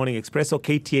 KTN Morning Express or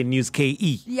KTN News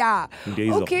KE. Yeah.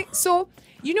 Okay, so,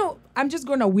 you know, I'm just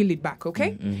going to wheel it back,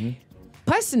 okay?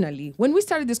 Personally, when we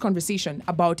started this conversation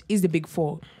about is the Big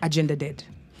Four agenda dead,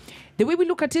 the way we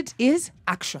look at it is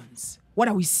actions. What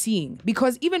are we seeing?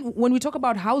 Because even when we talk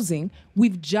about housing,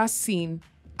 we've just seen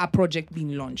a project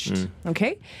being launched,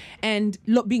 okay? And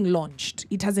being launched,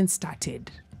 it hasn't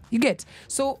started. You get?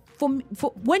 So for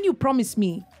when you promise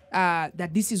me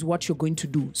that this is what you're going to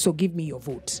do, so give me your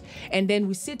vote. And then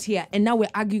we sit here and now we're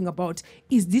arguing about,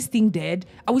 is this thing dead?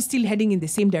 Are we still heading in the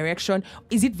same direction?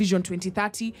 Is it Vision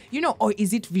 2030? You know, or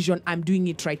is it Vision, I'm doing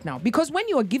it right now? Because when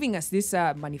you were giving us this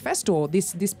manifesto,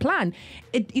 this plan,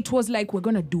 it was like, we're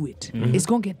going to do it. It's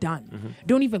going to get done.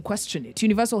 Don't even question it.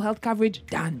 Universal health coverage,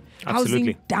 done.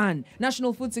 Absolutely. Housing, done.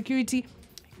 National food security.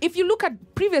 If you look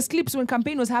at previous clips when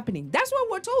campaign was happening, that's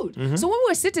what we're told. So when we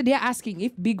were sitting there asking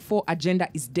if Big Four agenda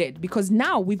is dead, because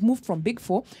now we've moved from Big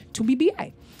Four to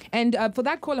BBI. And for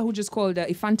that caller who just called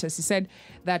Ifantas, he said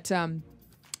that,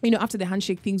 you know, after the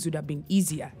handshake, things would have been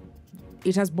easier.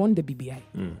 It has born the BBI.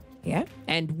 Yeah,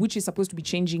 and which is supposed to be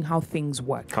changing how things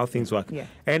work. Yeah.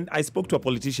 And I spoke to a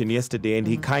politician yesterday, and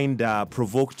he kind of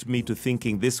provoked me to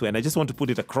thinking this way. And I just want to put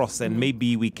it across, and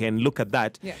maybe we can look at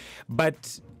that. Yeah.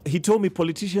 But he told me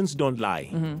politicians don't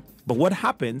lie. But what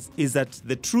happens is that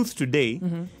the truth today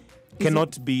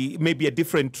cannot be maybe a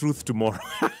different truth tomorrow.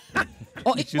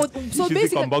 So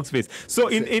basically, so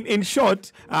in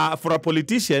short, for a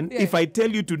politician, if I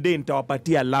tell you today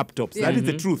nitawapatia laptops, that is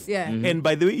the truth. And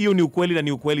by the way, hiyo ni ukweli na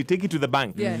ni ukweli, take it to the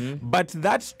bank. But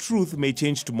that truth may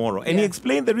change tomorrow. And he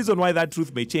explained the reason why that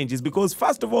truth may change is because,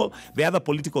 first of all, there are other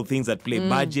political things at play.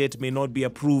 Budget may not be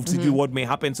approved, what may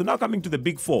happen. So now coming to the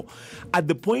Big Four, at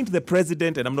the point the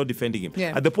president, and I'm not defending him,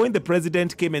 at the point the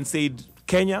president came and said,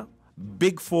 Kenya,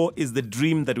 Big Four is the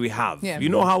dream that we have. You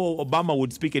know how Obama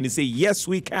would speak and he say, yes,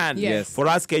 we can. For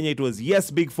us, Kenya, it was,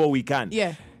 yes, Big Four, we can.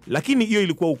 Lakini hiyo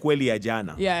ilikuwa ukweli ya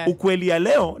jana. Ukweli ya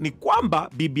leo ni kwamba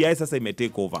BBI sasa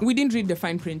take over. We didn't read the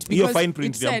fine print. Hiyo fine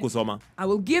print ya kusoma. I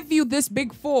will give you this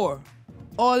Big Four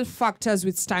All factors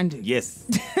withstanding. Yes.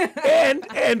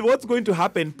 and what's going to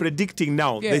happen predicting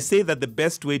now? Yeah. They say that the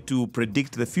best way to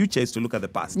predict the future is to look at the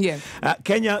past. Yeah.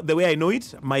 Kenya, the way I know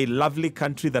it, my lovely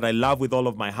country that I love with all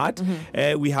of my heart,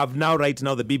 we have now right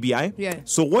now the BBI. Yeah.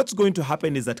 So what's going to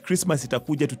happen is that Christmas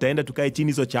itakuja, tutaenda tukae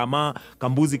chini hizo chama,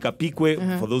 kambuzi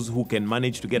kapikwe, for those who can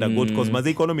manage to get a goat, because maze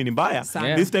economy ni mbaya.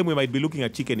 Yeah. This time we might be looking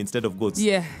at chicken instead of goats.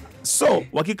 Yeah. So,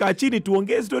 wakikaa chini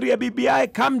tuongee story ya BBI,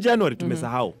 come January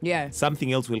tumesahau. Yeah.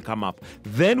 Something else will come up.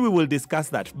 Then we will discuss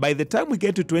that. By the time we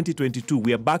get to 2022,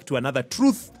 we are back to another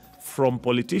truth from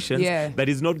politicians that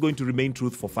is not going to remain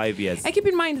truth for 5 years. And keep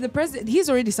in mind, the president, he's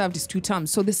already served his 2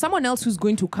 terms. So there's someone else who's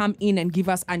going to come in and give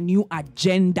us a new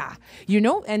agenda, you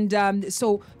know? And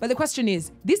but the question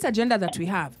is, this agenda that we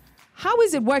have, how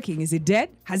is it working? Is it dead?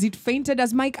 Has it fainted,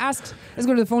 as Mike asked? Let's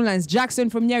go to the phone lines.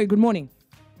 Jackson from Nyeri, good morning.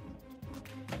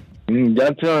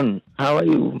 Jackson, how are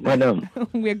you, madam?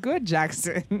 We're good,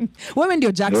 Jackson. Women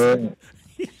do Jackson.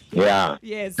 Yeah.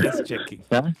 Yes. Just checking.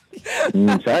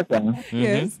 Sasa,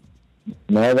 Yes.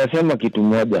 naweza sema kitu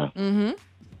moja.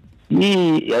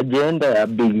 Hii agenda ya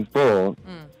Big Four,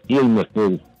 hiyo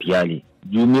imefail piali.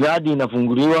 Juu miradi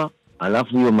inafunguliwa,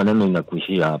 alafu hiyo maneno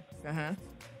inakuishia hapo.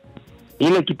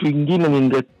 Ile kitu ingine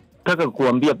ningetaka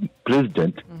kuambia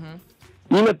president,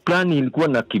 ile plan ilikuwa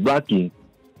na Kibaki,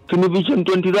 Vision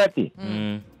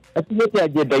 2030. Atuweke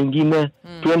agenda ingine,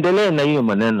 tuendelee na hiyo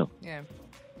maneno. Yeah.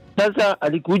 Sasa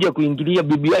alikuja kuingilia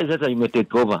BBI, sasa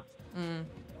imetake over.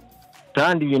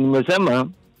 Sasa ndivyo nimesema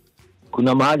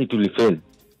kuna mahali tulifail.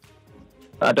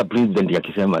 Hata president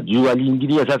yakisema juu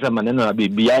aliingilia sasa maneno ya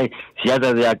BBI, siasa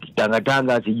ya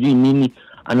kitangatanga, sijui nini,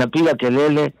 anapiga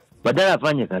kelele badala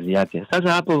afanye kazi yake.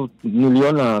 Sasa hapo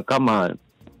niliona kama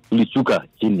tulishuka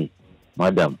chini,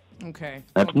 madam. Okay.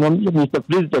 Na tumwambia Mr.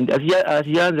 President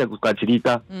asianze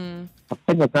kukasirika.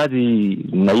 Afanye kazi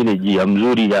na ile njia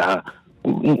mzuri ya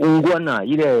ungwana,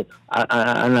 ile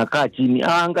anakaa chini,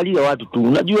 angalia watu tu.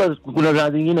 Unajua kuna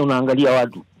saa zingine unaangalia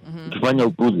watu ukifanya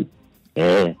upuzi.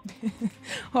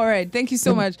 All right, thank you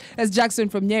so much. That's Jackson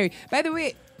from Nyeri. By the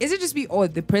way, is it just me or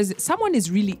the president? Someone is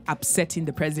really upsetting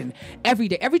the president every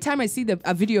day. Every time I see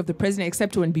a video of the president,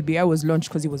 except when BBI was launched,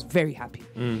 because he was very happy,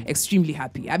 extremely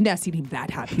happy. I've never seen him that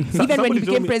happy. Even when he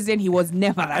became president, he was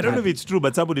never that happy. I don't know if it's true,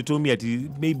 but somebody told me that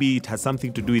maybe it has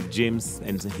something to do with James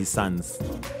and his sons.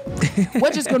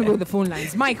 We're just going to go to the phone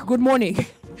lines. Mike, good morning.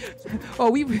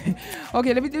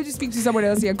 Okay, let me just speak to someone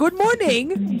else here. Good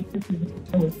morning.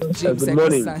 James Good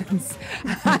morning. and his sons.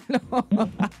 Hello.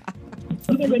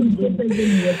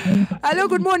 Hello,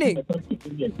 good morning.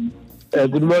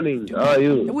 Good morning. How are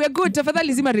you? We're good.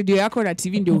 Tafadhali zima radio yako na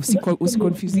TV ndio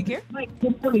usiconfusike.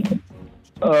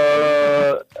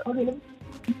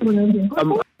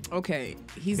 Okay,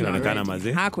 he's not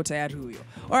ready. Hako tayari huyo.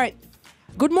 All right.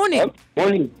 Good morning.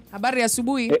 Morning. Habari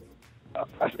asubuhi.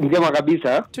 Njema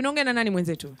kabisa. Tunaongea na nani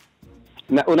mwenzetu?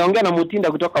 Unaongea na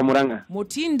Mutinda kutoka Murang'a.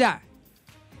 Mutinda.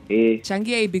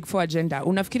 Changia hii Big Four agenda.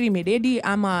 Unafikiri imededi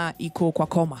ama iko kwa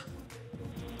koma?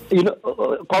 You know,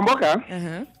 Kwamboka,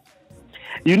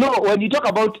 you know, when you talk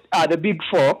about the Big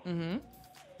Four,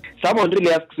 someone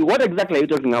really asks you, what exactly are you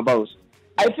talking about?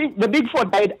 I think the Big Four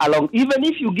died along. Even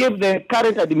if you give the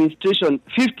current administration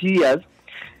 50 years,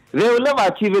 they will never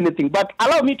achieve anything. But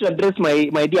allow me to address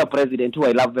my dear president, who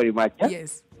I love very much.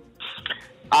 Yes.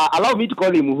 Allow me to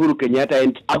call him Uhuru Kenyatta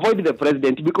and avoid the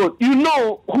president, because you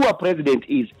know who a president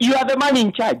is. You are the man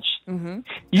in charge.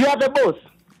 You are the boss.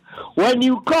 When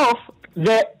you cough,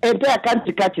 the entire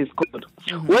country catches cold.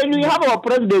 When we have our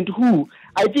president who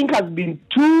I think has been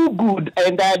too good,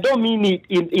 and I don't mean it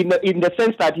in the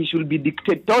sense that he should be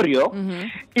dictatorial,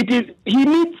 it is he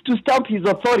needs to stamp his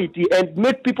authority and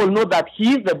make people know that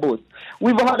he is the boss.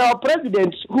 We've had our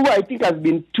president who I think has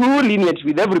been too lenient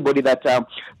with everybody that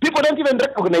people don't even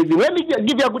recognize him. Let me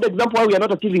give you a good example why we are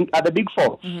not achieving at the Big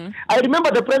Four. I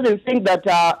remember the president saying that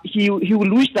he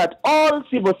will wish that all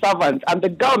civil servants and the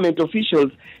government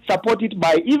officials supported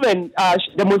by even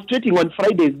demonstrating on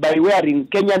Fridays by wearing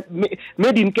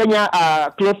made in Kenya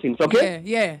clothing. Okay?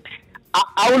 Yeah.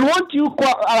 I will want you,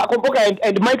 Komboka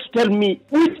and Mike, to tell me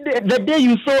which the day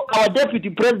you saw our deputy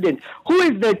president, who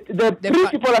is the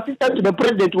principal assistant to the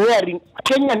president, wearing a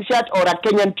Kenyan shirt or a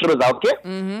Kenyan trouser, okay?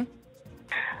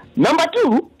 Number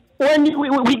two, when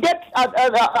we get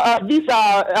this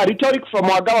rhetoric from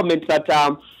our government that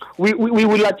we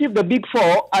will achieve the big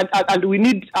four, and we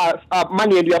need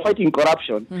money, and we are fighting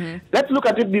corruption. Let's look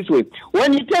at it this way.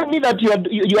 When you tell me that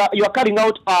you are carrying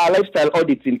out lifestyle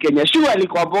audits in Kenya, surely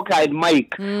Kwamboka and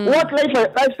Mike, what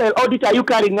lifestyle audit are you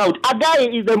carrying out? A guy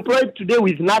is employed today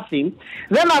with nothing.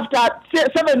 Then after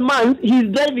 7 months, he's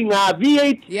driving a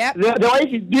V8. Yep. The wife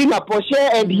is doing a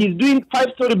Porsche, and he's doing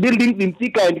 5-story buildings in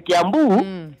Thika and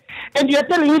Kiambu. And you're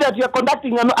telling me that you're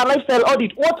conducting a lifestyle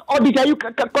audit. What audit are you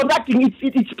conducting?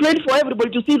 It's plain for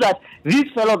everybody to see that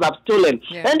these fellows have stolen.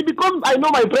 Yeah. And because I know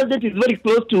my president is very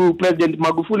close to President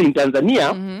Magufuli in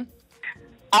Tanzania,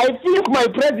 I think my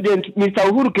president, Mr.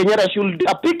 Uhuru Kenyatta, should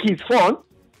pick his phone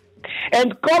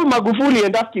and call Magufuli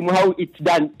and ask him how it's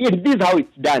done. This is how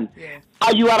it's done. Yeah.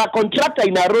 You are a contractor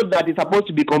in a road that is supposed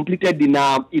to be completed in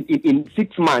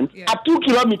 6 months, a 2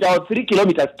 kilometer or 3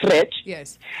 kilometer stretch.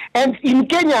 Yes. And in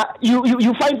Kenya,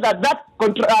 you find that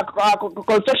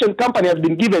construction company has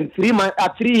been given 3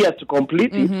 years to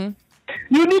complete it.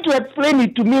 You need to explain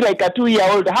it to me like a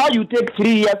 2-year-old, how you take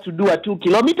 3 years to do a 2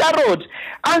 kilometer road.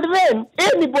 And then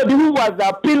anybody who has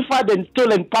pilfered and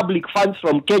stolen public funds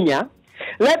from Kenya,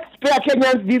 let's spare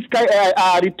Kenyans this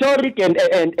rhetoric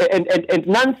and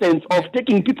nonsense of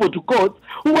taking people to court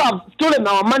who have stolen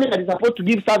our money that is supposed to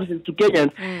give services to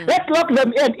Kenyans. Let's lock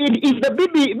them in. If the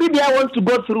BBI wants to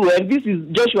go through, and this is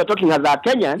Joshua talking as a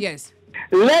Kenyan, yes,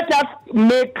 let us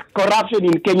make corruption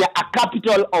in Kenya a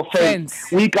capital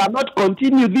offense. We cannot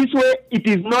continue this way. It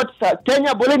is not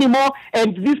sustainable anymore,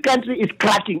 and this country is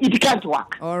cracking. It can't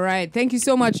work. All right. Thank you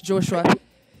so much, Joshua.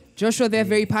 Joshua there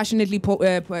very passionately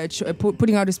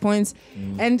putting out his points.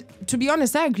 And to be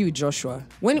honest, I agree with Joshua.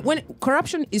 When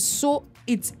corruption is so,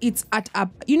 it's at a,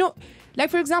 like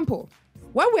for example,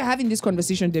 while we're having this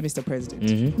conversation today, Mr.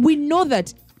 President, we know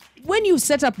that when you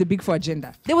set up the Big Four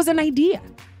agenda, there was an idea.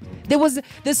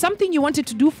 There's something you wanted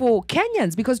to do for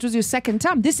Kenyans because it was your second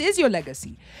term. This is your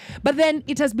legacy. But then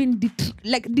it has been,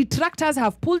 detractors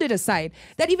have pulled it aside.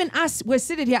 That even us, we're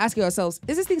sitting here asking ourselves,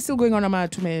 is this thing still going on?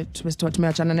 Nakwambia,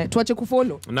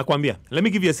 let me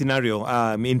give you a scenario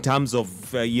in terms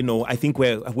of, I think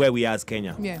where we are as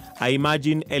Kenya. Yeah. I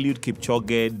imagine Eliud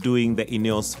Kipchoge doing the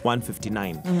Ineos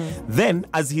 159. Then,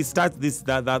 as he starts this,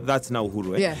 that's now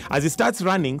Uhuru. Yeah. As he starts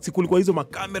running, kulikuwa hizo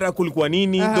makamera, kulikuwa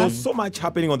nini, there was so much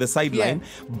happening on the sideline,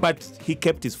 but he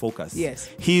kept his focus. Yes.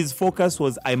 His focus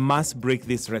was, I must break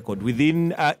this record.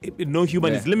 Within, no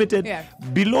human is limited. Yeah.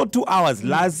 Below 2 hours,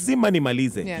 lazima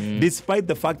nimalize. Yeah. Despite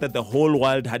the fact that the whole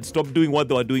world had stopped doing what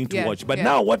they were doing to watch. But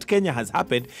now what Kenya has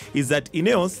happened is that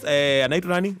Ineos, anaitwa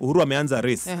nani? Uhuru ameanza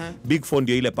race. Big Four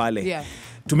ndio ile pale. Yeah.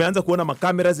 Tumeanza kuona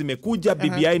makamera zimekuja,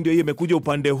 BBI ndio hiyo imekuja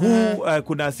upande huu,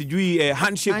 kuna sijui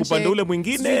handshake upande ule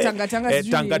mwingine,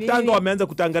 tangatanga wameanza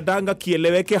kutangatanga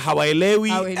kieleweke, hawaelewi.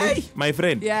 Hey, my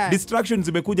friend, distractions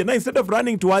zimekuja. Now instead of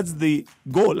running towards the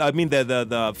goal, I mean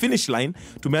the finish line,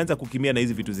 tumeanza kukimia na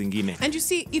hizi vitu zingine. And you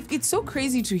see, it's so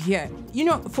crazy to hear.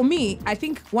 For me, I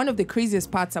think one of the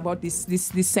craziest parts about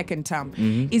this second term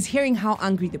is hearing how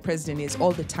angry the president is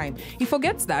all the time. He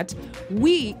forgets that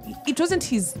it wasn't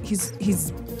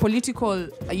his political,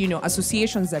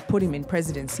 associations that put him in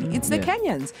presidency. It's the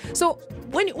Kenyans. So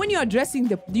when you're addressing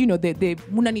the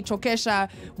munani chokesha,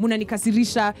 munani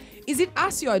kasirisha, is it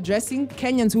us you're addressing,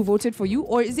 Kenyans who voted for you,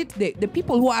 or is it the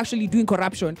people who are actually doing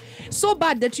corruption so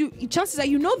bad that chances are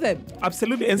you know them?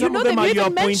 Absolutely. And some of them are your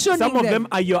appointees. Some of them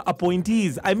are your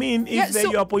appointees. I mean, if they're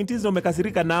your appointees, no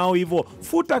mekasirika now, Ivo,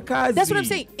 futa kazi. That's what I'm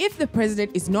saying. If the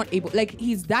president is not able,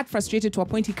 he's that frustrated to a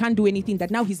point he can't do anything,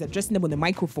 that now he's addressing them on the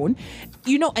microphone,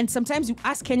 and sometimes you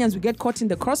ask Kenyans, we get caught in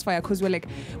the crossfire because we're like,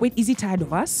 wait, is he tired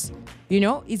of us?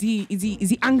 Is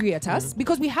he angry at us?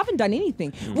 Because we haven't done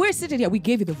anything. We're sitting here, we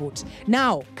gave you the vote.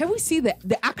 Now, can we see the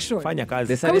action?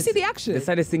 Can we see the action? The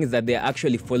saddest thing is that they're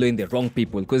actually following the wrong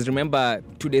people. Because remember,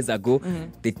 2 days ago,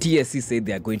 the TSC said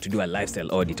they are going to do a lifestyle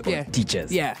audit on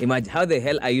teachers. Yeah. Imagine, how the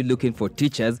hell are you looking for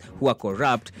teachers who are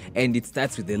corrupt? And it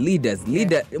starts with the leaders.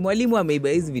 Mwalimu ameiba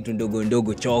hizi vitu ndogo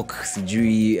ndogo, chalk,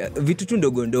 sijui, vitu tu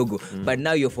ndogo ndogo. But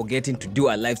now you're forgetting to do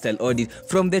a lifestyle audit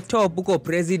from the top, uko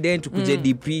president, uko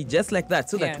JDP, just like that,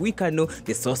 so that we can know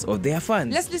the source of their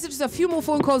funds. Let's listen to a few more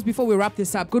phone calls before we wrap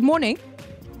this up. Good morning.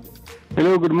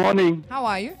 Hello, good morning. How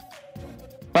are you?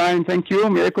 Fine, thank you.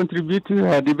 May I contribute to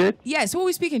our debate? Yes, who are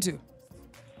we speaking to?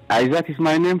 Isaac is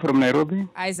my name, from Nairobi.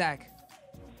 Isaac.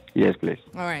 Yes, please.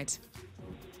 All right.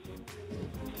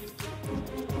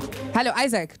 Hello,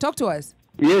 Isaac. Talk to us.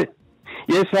 Yes.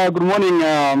 Yes, good morning.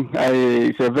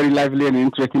 It's a very lively and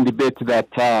interesting debate that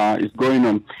is going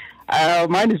on.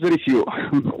 Mine is very few.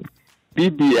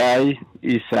 BBI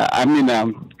is,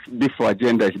 before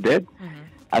agenda is dead.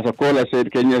 As a caller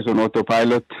said, Kenya is on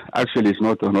autopilot. Actually, it's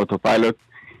not on autopilot.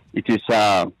 It is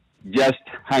just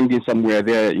hanging somewhere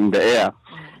there in the air.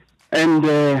 And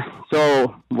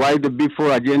so why the Big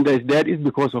Four agenda is there is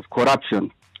because of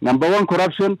corruption. Number 1,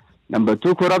 corruption. Number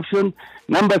 2, corruption.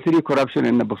 Number 3, corruption.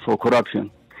 And number 4,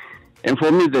 corruption. And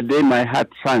for me, the day my heart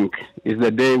sank is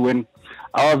the day when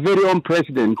our very own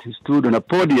president stood on a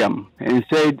podium and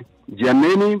said,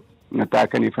 Jameni,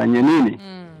 nataka nifanye nini?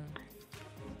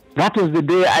 That was the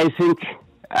day I think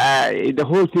the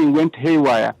whole thing went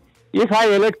haywire. If I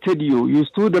elected you, you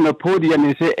stood on a podium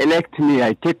and say, elect me,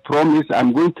 I take promise,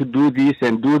 I'm going to do this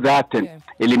and do that and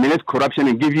eliminate corruption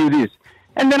and give you this.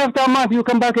 And then after a month, you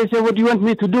come back and say, what do you want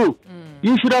me to do?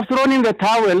 You should have thrown in the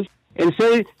towel and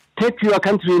say, take your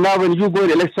country now and you go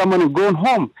and elect someone and go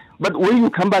home. But when you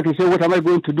come back and say, what am I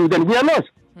going to do? Then we are lost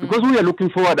because we are looking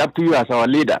forward up to you as our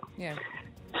leader. Yeah.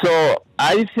 So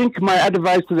I think my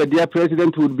advice to the dear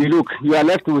president would be, look, you are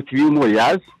left with 3 more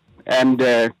years and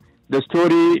the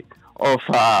story of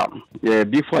the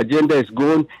Big Four agenda is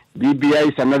gone. BBI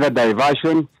is another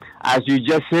diversion. As you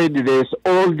just said, there's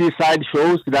all these side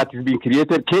shows that is being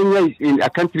created. Kenya is in a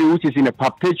country which is in a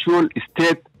perpetual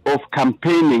state of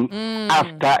campaigning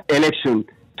after election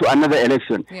to another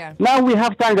election. Yeah. Now we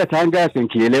have Tangas and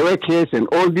Kielewe case and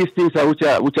all these things which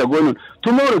are going on.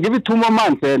 Tomorrow, give it 2 more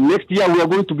months. Next year, we are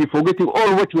going to be forgetting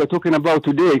all what we are talking about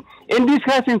today and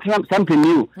discussing something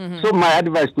new. So my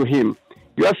advice to him,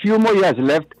 you have a few more years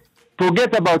left.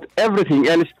 Forget about everything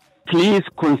else. Please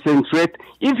concentrate.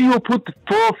 If you put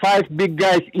 4 or 5 big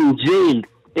guys in jail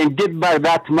and get by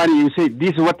that money, you say,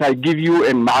 this is what I give you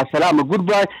and ma'asalama,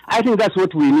 goodbye. I think that's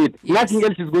what we need. Yes. Nothing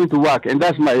else is going to work. And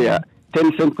that's my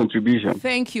 10-cent contribution.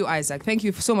 Thank you, Isaac. Thank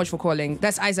you so much for calling.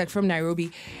 That's Isaac from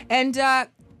Nairobi. And I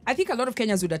think a lot of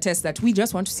Kenyans would attest that we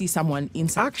just want to see someone in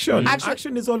action.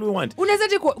 Action is all we want.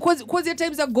 Because your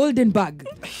time's a golden bug.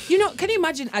 You know, can you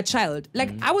imagine a child?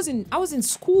 Like I was in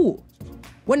school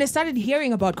when I started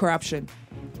hearing about corruption.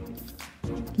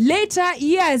 Later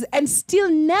years and still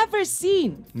never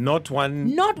seen. Not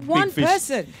one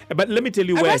person. But let me tell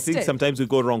you where I think sometimes we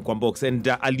go wrong, Kwambox. And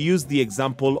I'll use the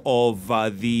example of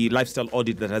the lifestyle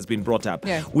audit that has been brought up.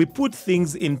 Yeah. We put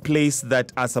things in place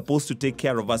that are supposed to take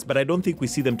care of us, but I don't think we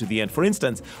see them to the end. For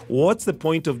instance, what's the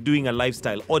point of doing a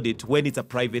lifestyle audit when it's a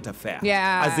private affair?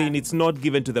 Yeah. As in, it's not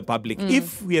given to the public.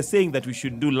 If we are saying that we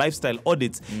should do lifestyle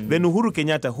audits, then Uhuru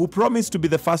Kenyatta, who promised to be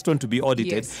the first one to be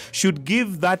audited, should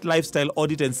give that lifestyle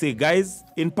audit and say, guys,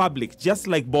 in public, just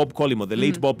like Bob Collymore, the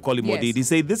late Bob Collymore did, he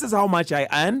said, this is how much I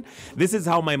earn, this is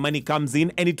how my money comes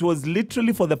in, and it was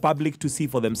literally for the public to see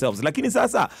for themselves. Lakini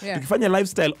sasa, tukifanya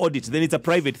lifestyle audit, then it's a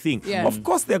private thing. Yeah. Of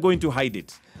course, they're going to hide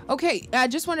it. Okay, I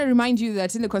just want to remind you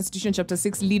that in the Constitution, Chapter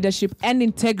 6, leadership and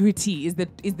integrity is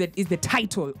the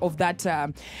title of that.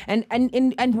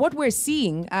 And what we're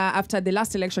seeing after the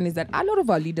last election is that a lot of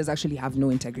our leaders actually have no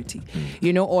integrity,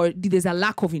 you know, or there's a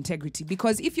lack of integrity.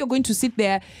 Because if you're going to sit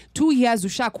there 2 years,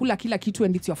 ushakula kila kitu,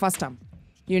 and it's your first term.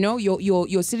 You know,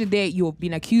 you're sitting there. You've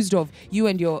been accused of you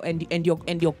and your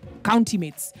county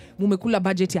mates mumekula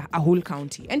budget a whole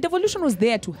county. And devolution was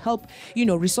there to help, you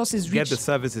know, resources reach get the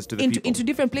services to the people into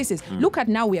different places. Look at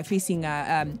now we are facing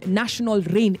national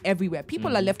rain everywhere.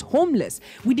 People are left homeless.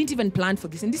 We didn't even plan for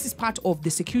this, and this is part of the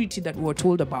security that we were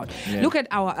told about. Yeah. Look at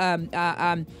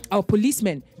our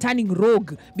policemen turning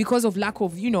rogue because of lack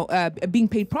of, you know, being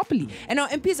paid properly. And our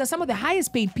MPs are some of the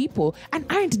highest paid people and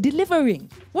aren't delivering.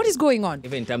 What is going on?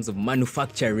 Even in terms of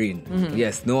manufacturing,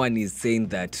 yes, no one is saying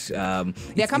that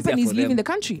their companies leaving the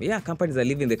country. Yeah, companies are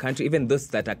leaving the country. Even those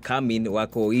that are coming,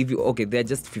 they're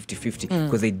just 50-50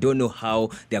 because they don't know how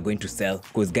they're going to sell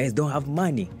because guys don't have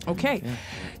money. Okay. Yeah.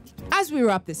 As we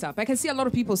wrap this up, I can see a lot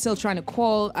of people still trying to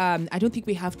call. I don't think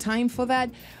we have time for that.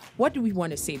 What do we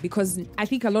want to say? Because I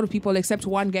think a lot of people, except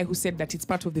one guy who said that it's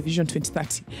part of the Vision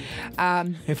 2030.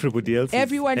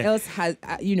 Everyone else has,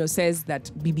 says that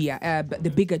BBI, the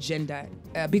big agenda,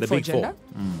 Big Four agenda,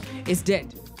 is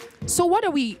dead. So what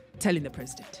are we telling the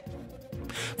president?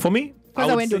 For me,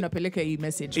 kwanza wende unapeleka hii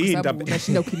message kwa sababu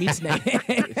unashinda ukimit na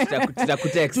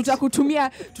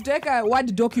tutakutumia tutaweka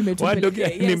word document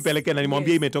nimpeleke na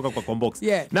nimwambie imetoka kwa Combox.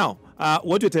 Now,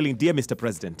 what you're telling, dear Mr.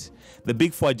 President, the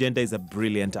Big Four agenda is a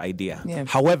brilliant idea.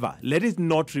 However, let it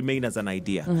not remain as an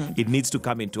idea. It needs to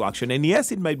come into action. And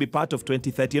yes, it might be part of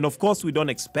 2030. And of course, we don't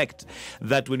expect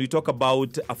that when we talk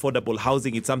about affordable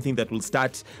housing, it's something that will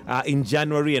start in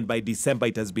January and by December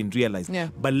it has been realized.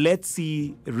 But let's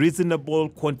see reasonable,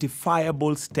 quantifiable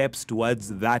steps towards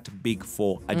that Big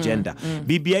Four agenda.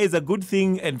 BBI is a good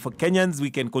thing, and for Kenyans, we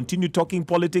can continue talking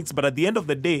politics, but at the end of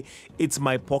the day, it's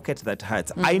my pocket that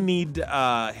hurts. I need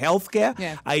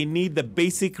healthcare. I need the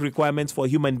basic requirements for a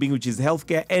human being, which is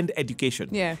healthcare and education.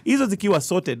 Hizo zikiwa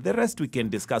sorted, the rest we can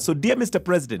discuss. So, dear Mr.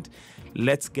 President,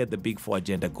 let's get the Big Four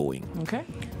agenda going. Okay.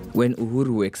 When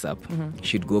Uhuru wakes up, he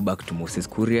should go back to Moses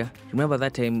Kuria. Remember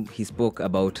that time he spoke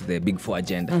about the Big Four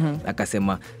agenda.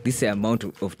 Akasema, this is the amount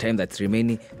of time that's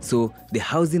remaining. So the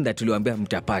housing that tuliwambia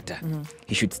mtapata,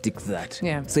 he should stick to that.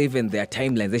 Yeah. So even their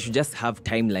timelines, they should just have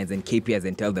timelines and KPIs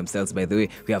and tell themselves, by the way,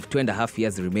 we have 2.5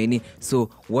 years remaining. So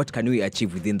what can we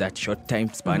achieve within that short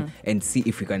time span and see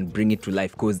if we can bring it to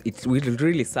life? Because it will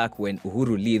really suck when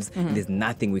Uhuru leaves and there's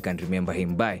nothing we can remember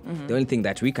him by. The only thing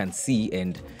that we can see,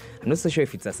 and I'm not so sure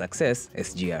if it's a success,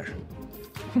 SGR.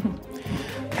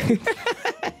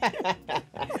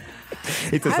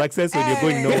 It's a success when you're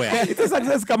going nowhere. It's a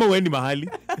success kama wendi mahali.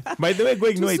 By the way,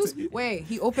 going nowhere. Wait,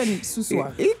 he opened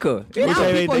Suswa. Iko.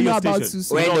 Now people know about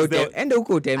Suswa. Enda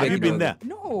huko utembea. Have you been there?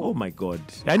 No. Oh my God.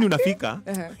 Yani unafika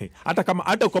hata kama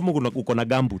uko na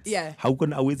gumboots, Yeah.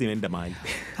 hauwezi enda mahali.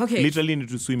 Okay. Literally need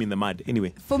to swim in the mud.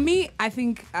 Anyway. For me, I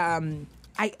think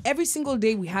every single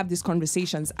day we have these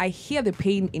conversations, I hear the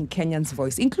pain in Kenyans'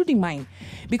 voice, including mine.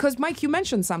 Because, Mike, you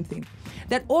mentioned something,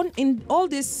 that in all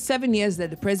these 7 years that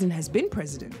the president has been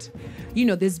president, you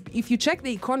know, if you check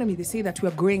the economy, they say that we're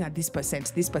growing at this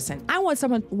percent. I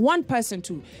want one person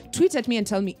to tweet at me and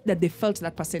tell me that they felt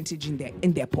that percentage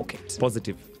in their pocket.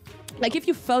 Positive. Like, if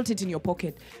you felt it in your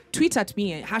pocket, tweet at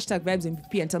me,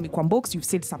 #VibesMVP, and tell me, Kwambox, you've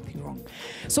said something wrong.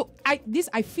 So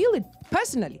I feel it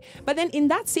personally. But then in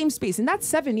that same space, in that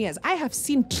 7 years, I have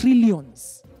seen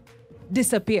trillions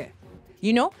disappear.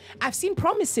 You know, I've seen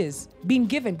promises being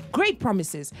given, great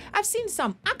promises. I've seen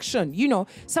some action, you know,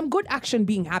 some good action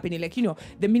being happening. Like, you know,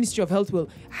 the Ministry of Health will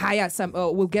hire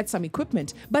will get some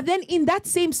equipment. But then in that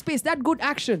same space, that good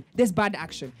action, there's bad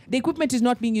action. The equipment is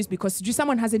not being used because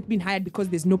someone hasn't been hired because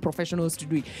there's no professionals to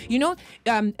do it. You know,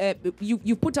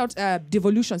 you put out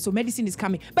devolution, so medicine is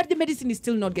coming, but the medicine is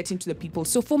still not getting to the people.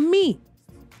 So for me,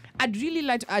 I'd really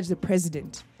like to urge the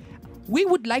president, we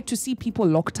would like to see people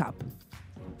locked up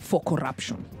for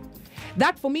corruption.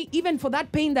 That for me, even for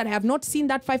that pain that I have not seen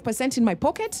that 5% in my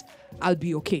pocket, I'll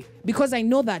be okay. Because I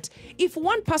know that if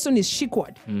one person is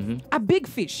shikwad, a big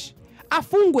fish,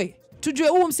 afungwe, tujue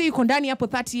umse yuko ndani hapo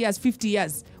 30 years, 50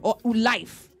 years, or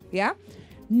life, yeah?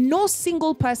 No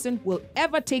single person will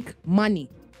ever take money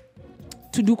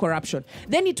to do corruption.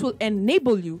 Then it will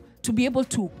enable you to be able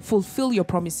to fulfill your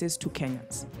promises to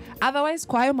Kenyans. Otherwise,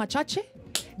 kwa hayo machache,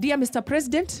 dear Mr.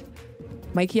 President,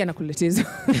 Mikey anakuletea.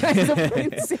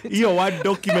 Your word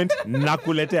document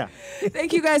nakuletea.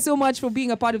 Thank you guys so much for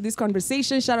being a part of this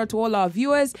conversation. Shout out to all our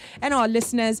viewers and our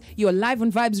listeners. You're live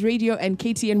on Vibes Radio and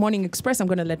KTN Morning Express. I'm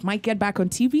going to let Mike get back on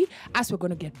TV as we're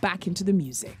going to get back into the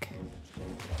music.